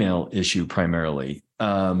a female issue primarily.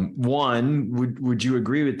 One, would you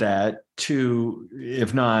agree with that? Two,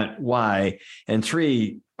 if not, why? And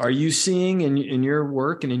three, are you seeing in your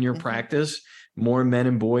work and in your practice more men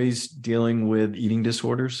and boys dealing with eating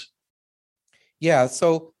disorders? Yeah.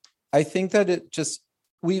 So I think that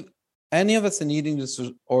any of us in eating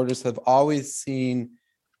disorders have always seen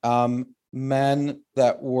men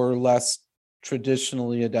that were less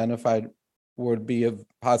traditionally identified, would be of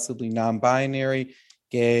possibly non-binary,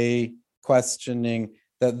 gay, questioning,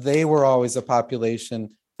 that they were always a population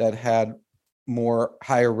that had more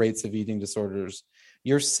higher rates of eating disorders.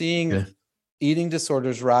 You're seeing eating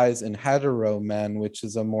disorders rise in hetero men, which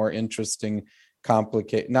is a more interesting,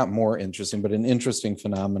 not more interesting, but an interesting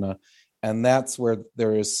phenomena. And that's where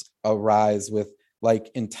there is a rise with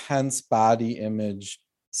like intense body image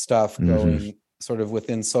stuff going sort of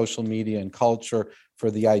within social media and culture for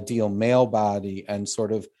the ideal male body, and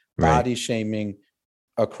sort of body shaming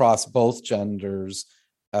across both genders.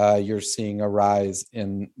 You're seeing a rise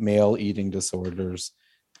in male eating disorders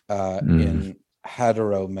in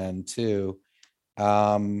hetero men too.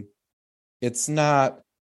 It's not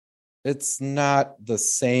the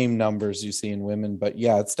same numbers you see in women, but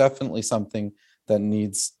yeah, it's definitely something that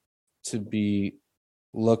needs to be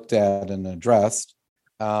looked at and addressed.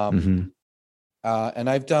 And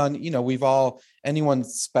I've done, anyone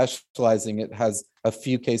specializing it has a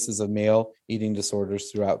few cases of male eating disorders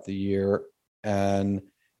throughout the year. And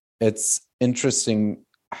it's interesting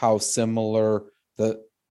how similar the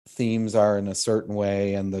themes are in a certain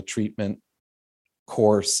way, and the treatment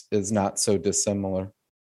course is not so dissimilar.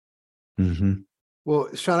 Well,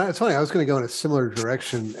 Sean, it's funny. I was going to go in a similar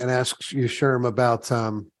direction and ask you, Sherm, about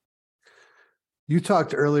you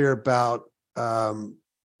talked earlier about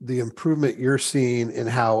the improvement you're seeing in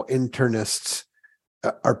how internists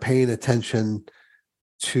are paying attention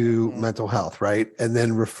to mental health, right? And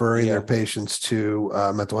then referring their patients to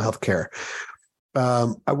mental health care.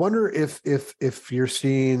 I wonder if you're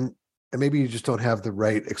seeing, and maybe you just don't have the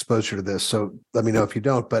right exposure to this, so let me know if you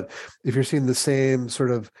don't, but if you're seeing the same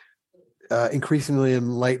sort of increasingly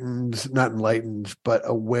not enlightened, but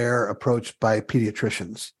aware approach by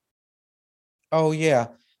pediatricians. Oh, yeah.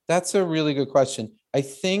 That's a really good question. I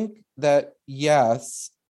think that,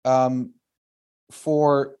 yes, are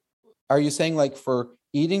you saying like for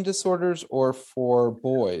eating disorders or for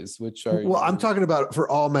boys? I'm talking about for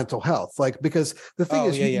all mental health, like, because the thing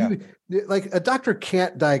is, you like, a doctor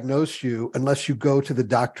can't diagnose you unless you go to the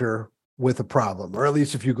doctor with a problem, or at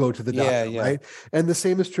least if you go to the doctor, right? And the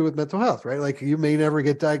same is true with mental health, right? Like, you may never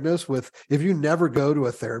get diagnosed with, if you never go to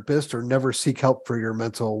a therapist or never seek help for your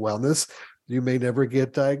mental wellness, you may never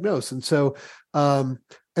get diagnosed. And so I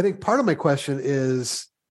think part of my question is,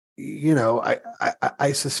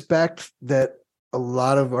 I suspect that a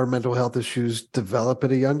lot of our mental health issues develop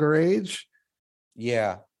at a younger age.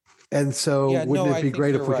 Yeah. And so wouldn't it be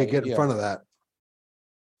great if we could get in front of that?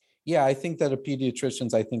 Yeah, I think that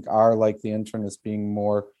pediatricians, are like the internists, being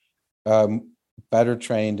more better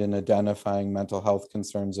trained in identifying mental health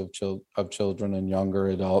concerns of children and younger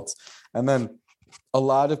adults. And then a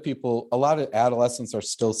lot of adolescents are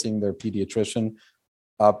still seeing their pediatrician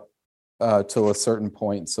up to a certain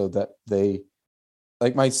point, so that they,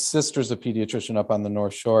 like, my sister's a pediatrician up on the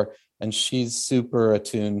North Shore, and she's super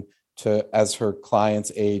attuned to, as her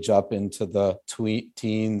clients age up into the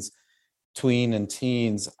tween and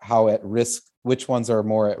teens, how at risk, which ones are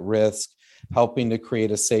more at risk, helping to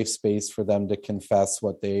create a safe space for them to confess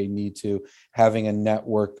what they need to, having a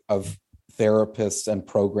network of therapists and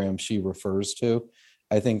programs she refers to.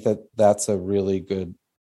 I think that that's a really good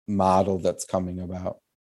model that's coming about.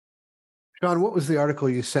 Sean, what was the article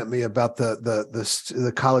you sent me about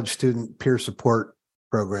the college student peer support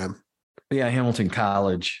program? Yeah, Hamilton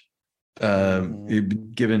College.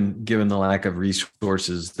 Given the lack of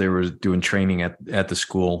resources, they were doing training at the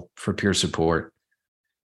school for peer support.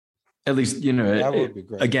 At least, that would be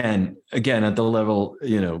great. Again, at the level,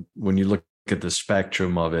 when you look at the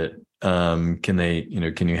spectrum of it, can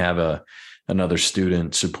you have another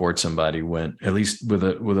student support somebody when, at least with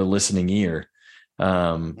a listening ear,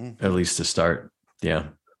 at least to start. Yeah.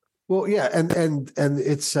 Well, yeah. And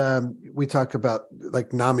it's, we talk about,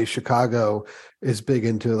 like, NAMI Chicago is big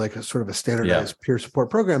into like a sort of a standardized peer support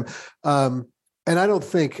program. And I don't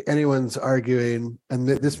think anyone's arguing, and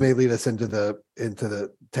this may lead us into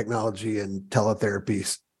the technology and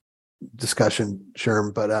teletherapy discussion,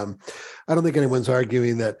 Sherm, but I don't think anyone's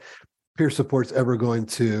arguing that peer support's ever going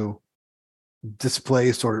to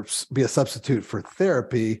displace or be a substitute for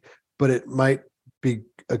therapy, but it might be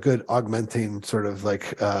a good augmenting sort of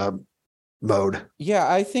like mode.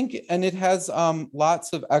 Yeah, I think, and it has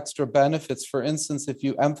lots of extra benefits. For instance, if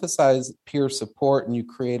you emphasize peer support and you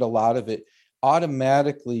create a lot of it,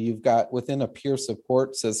 automatically you've got within a peer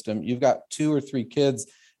support system, you've got 2 or 3 kids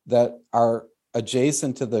that are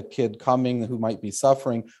adjacent to the kid coming who might be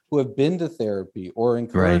suffering, who have been to therapy or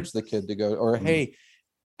encourage the kid to go, or hey,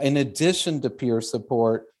 in addition to peer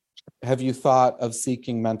support, have you thought of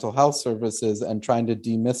seeking mental health services and trying to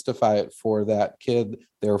demystify it for that kid,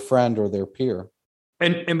 their friend, or their peer?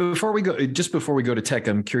 And before we go to tech,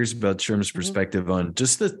 I'm curious about Sherman's perspective on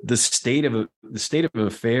just the state of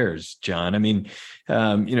affairs, John. I mean,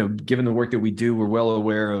 given the work that we do, we're well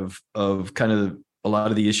aware of kind of a lot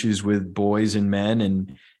of the issues with boys and men,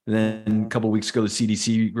 and then a couple of weeks ago, the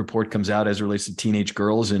CDC report comes out as it relates to teenage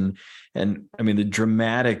girls, and I mean the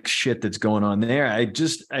dramatic shit that's going on there. I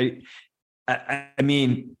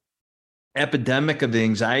mean, epidemic of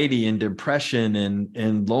anxiety and depression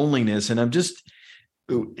and loneliness, and I'm just.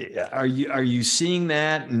 Are you seeing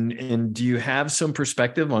that, and do you have some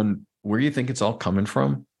perspective on where you think it's all coming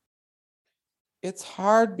from? It's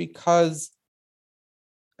hard because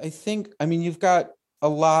I mean, you've got a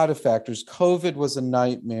lot of factors. COVID was a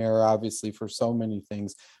nightmare, obviously, for so many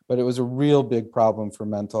things, but it was a real big problem for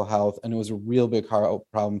mental health, and it was a real big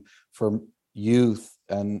problem for youth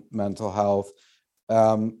and mental health.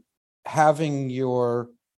 Having your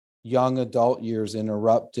young adult years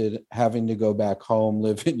interrupted, having to go back home,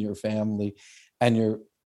 live in your family, and your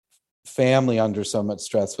family under so much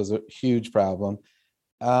stress was a huge problem.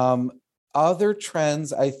 Other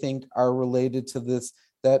trends, I think, are related to this,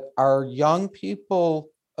 that our young people,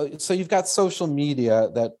 so you've got social media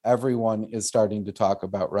that everyone is starting to talk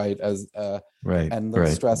about, right? And the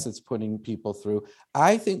stress it's putting people through.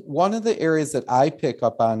 I think one of the areas that I pick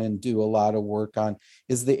up on and do a lot of work on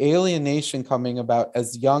is the alienation coming about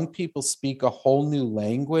as young people speak a whole new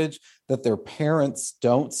language that their parents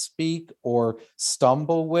don't speak or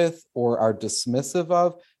stumble with or are dismissive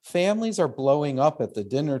of. Families are blowing up at the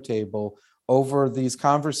dinner table over these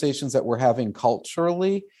conversations that we're having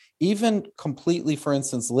culturally. Even completely, for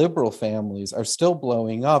instance, liberal families are still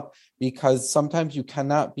blowing up because sometimes you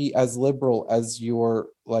cannot be as liberal as your,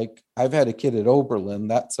 like, I've had a kid at Oberlin,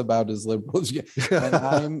 that's about as liberal as you get. And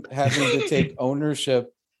I'm having to take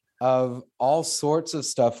ownership of all sorts of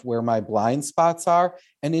stuff where my blind spots are.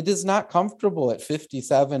 And it is not comfortable at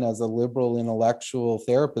 57 as a liberal intellectual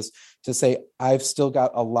therapist to say, I've still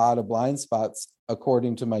got a lot of blind spots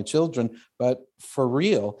according to my children. But for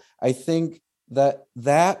real, I think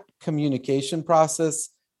that communication process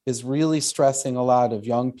is really stressing a lot of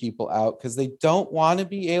young people out because they don't want to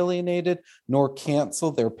be alienated nor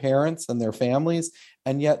cancel their parents and their families.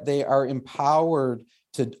 And yet they are empowered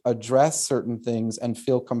to address certain things and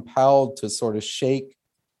feel compelled to sort of shake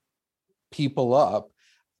people up.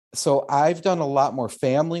 So I've done a lot more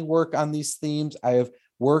family work on these themes. I have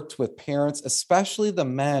worked with parents, especially the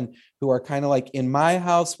men who are kind of like, in my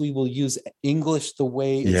house, we will use English the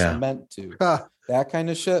way it's meant to, that kind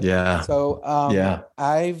of shit. Yeah. So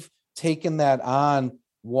I've taken that on,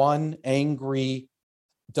 one angry,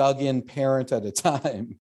 dug-in parent at a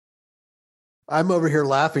time. I'm over here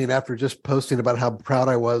laughing after just posting about how proud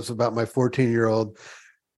I was about my 14-year-old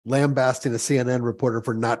lambasting a CNN reporter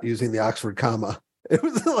for not using the Oxford comma. It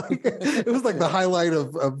was like the highlight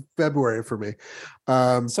of February for me.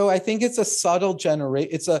 So I think it's a subtle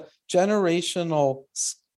it's a generational,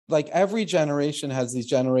 like every generation has these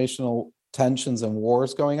generational tensions and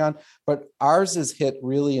wars going on, but ours is hit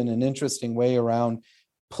really in an interesting way around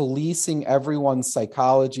policing everyone's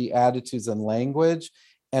psychology, attitudes, and language,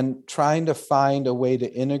 and trying to find a way to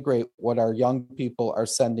integrate what our young people are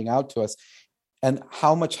sending out to us and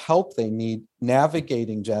how much help they need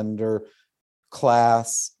navigating gender,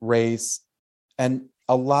 class, race. And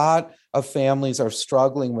a lot of families are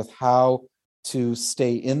struggling with how to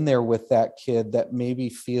stay in there with that kid that maybe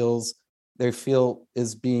they feel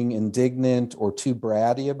is being indignant or too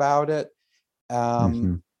bratty about it.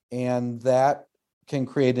 And that can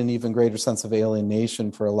create an even greater sense of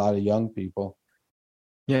alienation for a lot of young people.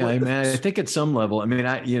 Yeah, I mean, I think at some level, I mean,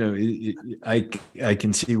 I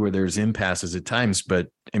can see where there's impasses at times, but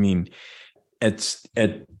I mean, at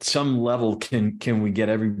some level, can we get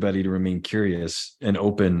everybody to remain curious and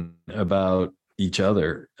open about each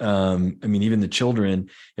other? I mean, even the children,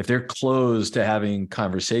 if they're closed to having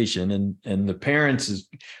conversation, and the parents is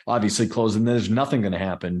obviously closed, and there's nothing going to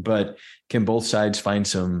happen. But can both sides find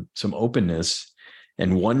some openness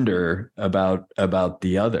and wonder about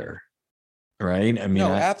the other? Right? I mean,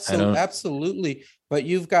 no, absolutely. But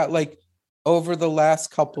you've got, like, over the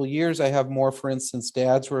last couple of years, I have more, for instance,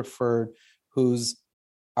 dads referred whose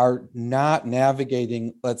are not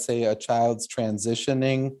navigating, let's say, a child's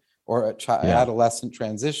transitioning or adolescent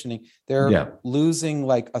transitioning. They're losing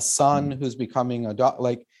like a son who's becoming a dog,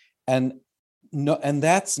 like, and no, and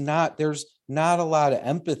that's not, there's not a lot of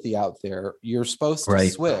empathy out there. You're supposed to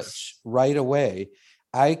switch right away.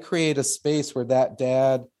 I create a space where that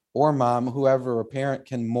dad or mom, whoever, a parent,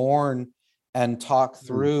 can mourn and talk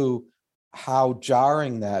through how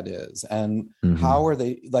jarring that is, and how are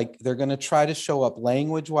they, like, they're going to try to show up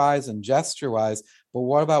language wise and gesture wise, but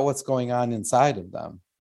what about what's going on inside of them?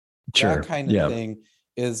 That kind of thing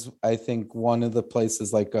is, I think, one of the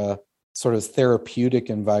places, like a sort of therapeutic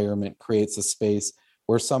environment creates a space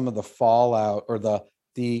where some of the fallout or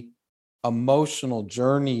the emotional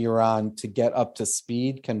journey you're on to get up to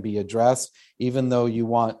speed can be addressed, even though you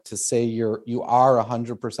want to say you are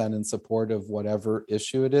 100% in support of whatever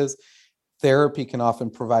issue it is. Therapy can often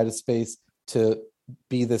provide a space to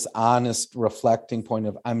be this honest reflecting point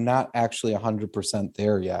of, I'm not actually 100%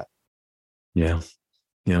 there yet. Yeah.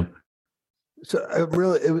 So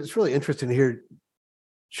it was really interesting to hear,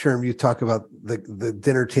 Sherm, you talk about the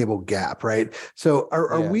dinner table gap, right? So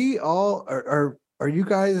are we all, are you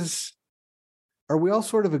guys, are we all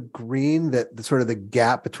sort of agreeing that the sort of the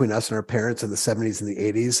gap between us and our parents in the 70s and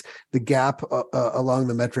the 80s, the gap along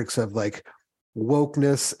the metrics of like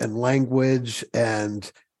wokeness and language and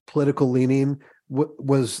political leaning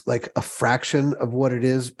was like a fraction of what it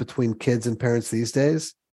is between kids and parents these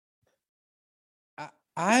days?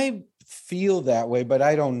 I feel that way, but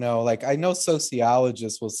I don't know. Like, I know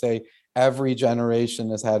sociologists will say every generation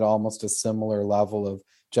has had almost a similar level of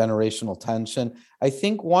generational tension. I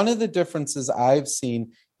think one of the differences I've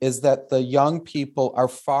seen is that the young people are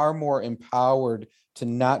far more empowered to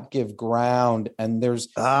not give ground, and there's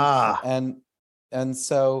and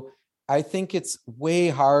so I think it's way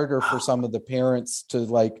harder for some of the parents to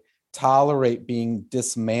like tolerate being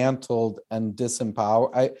dismantled and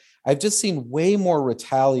disempowered. I've just seen way more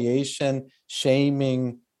retaliation,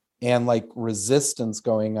 shaming, and like resistance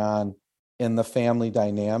going on in the family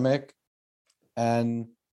dynamic. And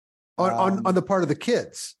on the part of the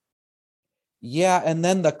kids. Yeah. And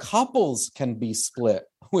then the couples can be split,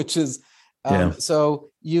 which is, so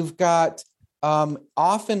you've got,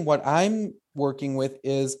 often what I'm working with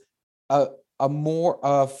is a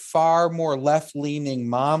far more left-leaning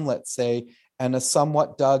mom, let's say, and a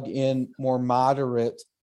somewhat dug in, more moderate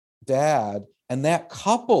dad. And that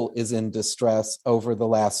couple is in distress over the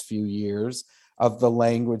last few years of the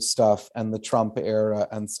language stuff and the Trump era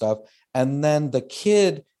and stuff. And then the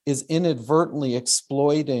kid is inadvertently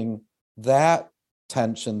exploiting that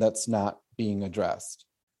tension that's not being addressed.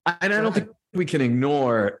 And I don't think we can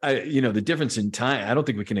ignore, the difference in time. I don't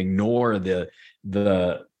think we can ignore the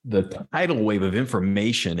tidal wave of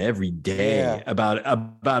information every day about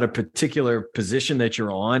a particular position that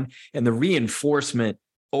you're on, and the reinforcement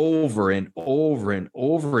over and over and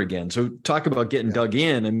over again. So talk about getting dug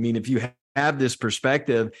in. I mean, if you have this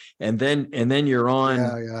perspective and then you're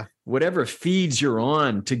on whatever feeds you're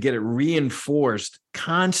on to get it reinforced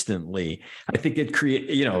constantly, I think it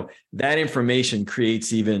that information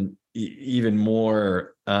creates even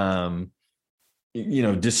more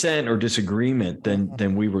dissent or disagreement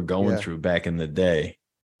than we were going through back in the day,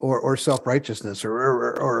 or self-righteousness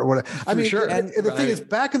or what. I mean, sure. And the thing is,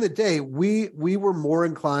 back in the day, we were more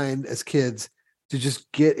inclined as kids to just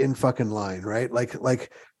get in fucking line, right?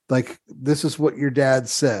 Like this is what your dad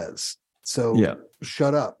says, so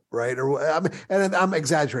shut up, right? Or I mean, and I'm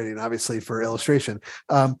exaggerating, obviously, for illustration.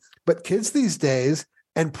 But kids these days,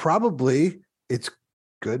 and probably it's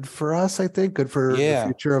good for us, I think, good for the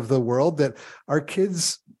future of the world, that our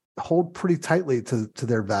kids hold pretty tightly to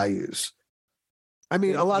their values. I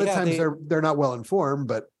mean, a lot of times they're not well informed,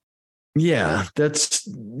 but I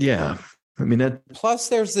mean, that. Plus,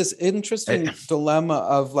 there's this interesting dilemma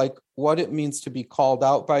of like what it means to be called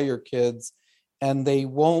out by your kids, and they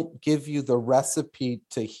won't give you the recipe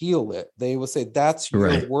to heal it. They will say, that's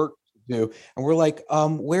your work to do. And we're like,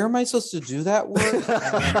 where am I supposed to do that work?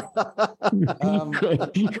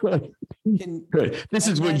 This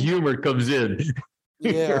is when humor comes in.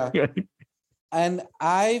 Yeah. And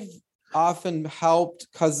I've often helped,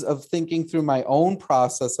 because of thinking through my own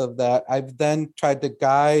process of that, I've then tried to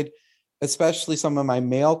guide especially some of my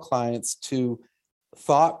male clients to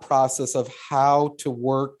thought process of how to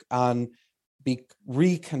work on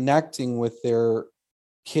reconnecting with their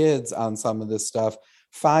kids on some of this stuff,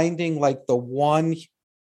 finding like the one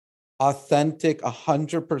authentic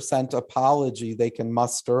 100% apology they can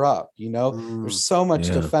muster up. There's so much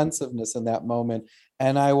defensiveness in that moment.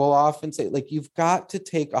 And I will often say, like, you've got to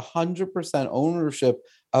take 100% ownership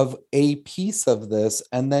of a piece of this,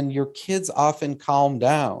 and then your kids often calm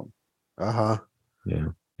down. Uh-huh.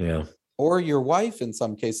 Yeah. Or your wife in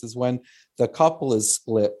some cases, when the couple is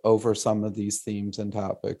split over some of these themes and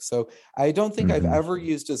topics. So I don't think I've ever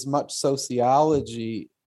used as much sociology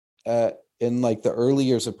in like the early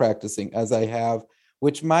years of practicing as I have,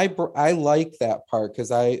 which I like that part, because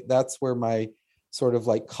that's where my sort of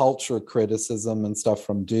like culture criticism and stuff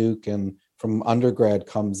from Duke and from undergrad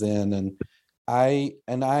comes in. And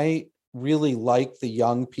I really like the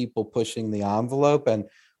young people pushing the envelope. And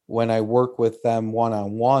when I work with them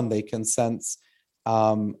one-on-one, they can sense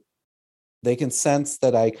that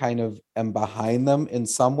I kind of am behind them in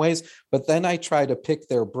some ways, but then I try to pick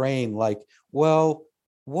their brain, like, well,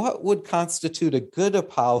 what would constitute a good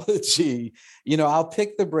apology? I'll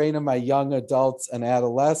pick the brain of my young adults and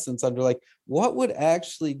adolescents under like, what would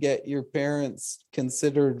actually get your parents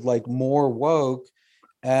considered like more woke,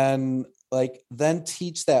 and like then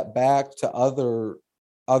teach that back to other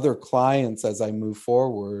clients as I move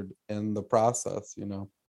forward in the process,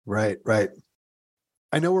 Right.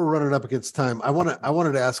 I know we're running up against time. I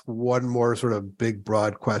wanted to ask one more sort of big,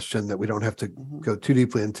 broad question that we don't have to go too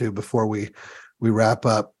deeply into before we wrap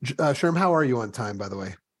up. Sherm, how are you on time, by the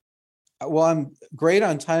way? Well, I'm great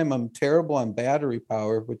on time. I'm terrible on battery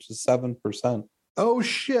power, which is 7%. Oh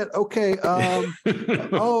shit. Okay.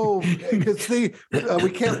 Because we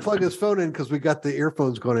can't plug his phone in because we got the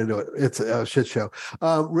earphones going into it. It's a shit show.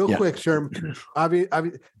 Quick, Sherm. I mean,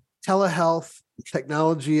 telehealth,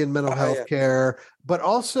 technology, and mental health care, but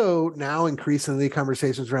also now increasingly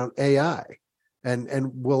conversations around AI,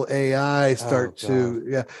 and will AI start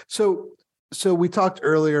to So we talked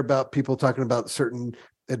earlier about people talking about certain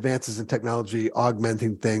advances in technology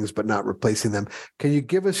augmenting things but not replacing them. Can you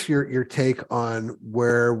give us your take on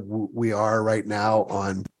where we are right now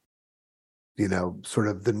on sort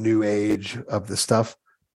of the new age of the stuff?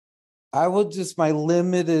 I will just, my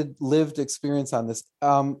limited lived experience on this,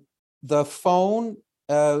 the phone,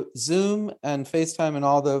 Zoom and FaceTime and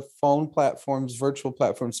all the phone platforms, virtual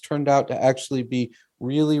platforms, turned out to actually be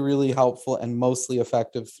really, really helpful and mostly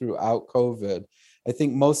effective throughout COVID. I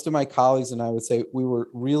think most of my colleagues and I would say we were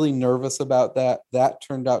really nervous about that. That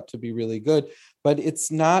turned out to be really good, but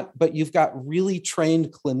you've got really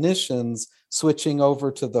trained clinicians switching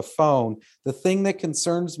over to the phone. The thing that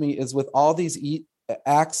concerns me is with all these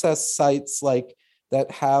access sites like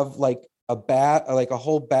that have like a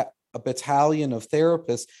battalion of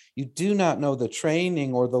therapists, you do not know the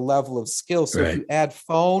training or the level of skill. So if you add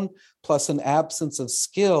phone plus an absence of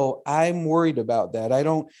skill, I'm worried about that.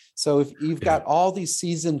 So if you've got all these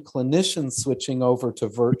seasoned clinicians switching over to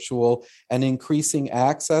virtual and increasing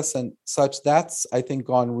access and such, that's, I think,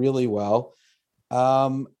 gone really well.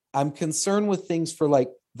 I'm concerned with things for like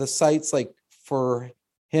the sites like for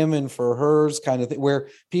him and for hers kind of thing, where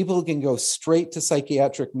people can go straight to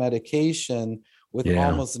psychiatric medication with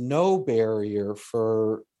almost no barrier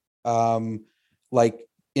for like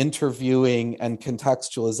interviewing and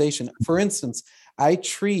contextualization. For instance, I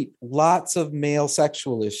treat lots of male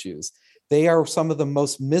sexual issues. They are some of the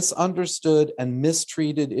most misunderstood and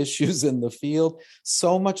mistreated issues in the field.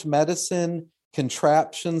 So much medicine,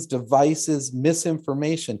 contraptions, devices,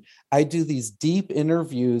 misinformation. I do these deep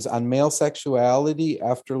interviews on male sexuality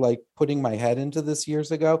after like putting my head into this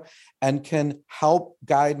years ago, and can help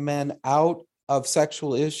guide men out of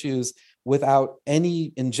sexual issues without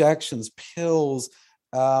any injections, pills,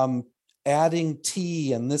 adding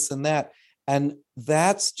tea and this and that. And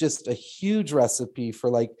that's just a huge recipe for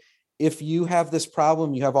like, if you have this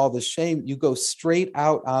problem, you have all this shame, you go straight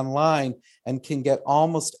out online and can get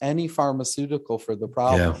almost any pharmaceutical for the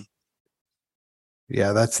problem.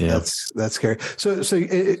 Yeah, that's scary. So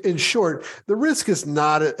in short, the risk is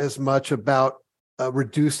not as much about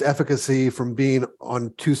reduced efficacy from being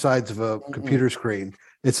on two sides of a computer screen.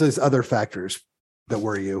 It's those other factors that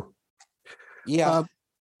worry you. Yeah.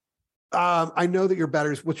 I know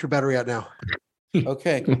that what's your battery at now?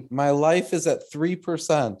 Okay. My life is at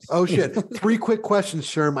 3%. Oh shit. 3 quick questions,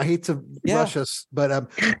 Sherm. I hate to rush us,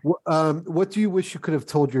 but what do you wish you could have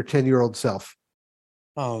told your 10-year-old self?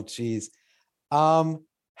 Oh, geez.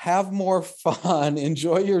 Have more fun,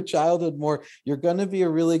 enjoy your childhood more. You're going to be a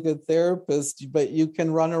really good therapist, but you can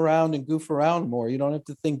run around and goof around more. You don't have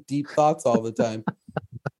to think deep thoughts all the time.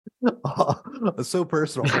 So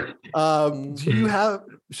personal. Do you have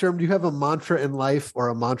a mantra in life or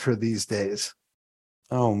a mantra these days?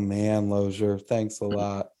 Oh man, Lozier, thanks a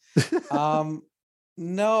lot.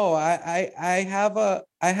 No, I have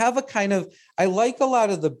a kind of, I like a lot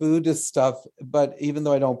of the Buddhist stuff, but even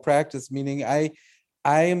though I don't practice, meaning I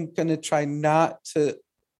am going to try not to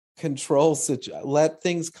control let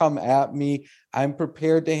things come at me. I'm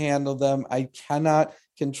prepared to handle them. I cannot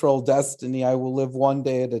control destiny. I will live one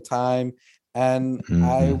day at a time, and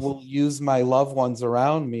I will use my loved ones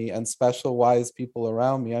around me and special wise people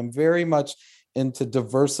around me. I'm very much into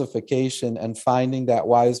diversification and finding that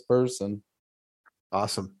wise person.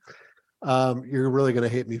 Awesome. You're really going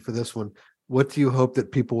to hate me for this one. What do you hope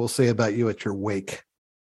that people will say about you at your wake?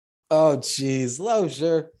 Oh, geez,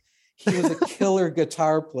 Lozier. He was a killer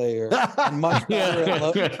guitar player, and much better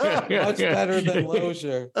than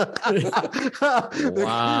Lozier.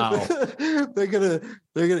 Wow. They're gonna,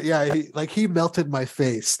 yeah. He melted my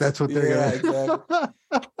face. That's what they're gonna.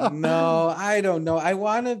 Exactly. No, I don't know. I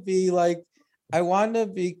want to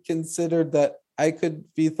be considered that I could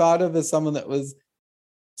be thought of as someone that was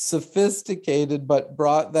sophisticated, but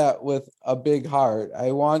brought that with a big heart.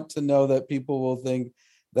 I want to know that people will think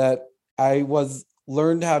that I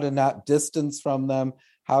learned how to not distance from them,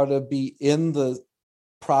 how to be in the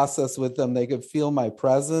process with them. They could feel my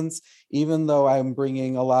presence, even though I'm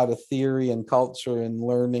bringing a lot of theory and culture and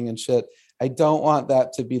learning and shit. I don't want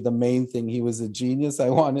that to be the main thing. He was a genius. I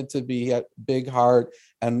wanted to be a big heart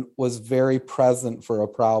and was very present for a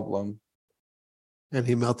problem. And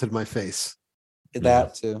he melted my face.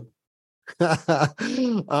 That too.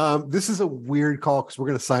 This is a weird call because we're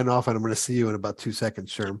going to sign off and I'm going to see you in about 2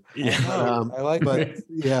 seconds, Sherm. Yeah. I like that.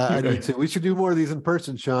 Yeah, I do too. We should do more of these in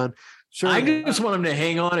person, Sean. Sure. I just want him to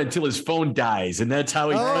hang on until his phone dies, and that's how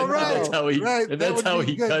he. That's how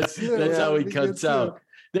he cuts. That's how he cuts out.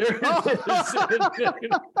 There and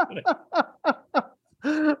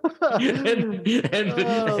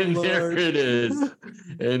there it is.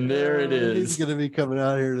 And there it is. He's going to be coming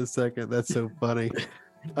out here in a second. That's so funny.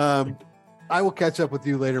 I will catch up with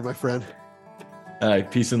you later, my friend. All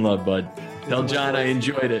right. Peace and love, bud. Tell John I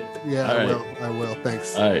enjoyed it. Yeah, I will.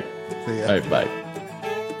 Thanks. All right. See ya. All right. Bye.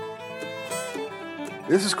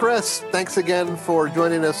 This is Chris. Thanks again for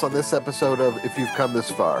joining us on this episode of If You've Come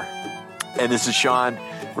This Far. And this is Sean.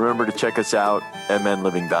 Remember to check us out at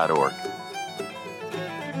menliving.org.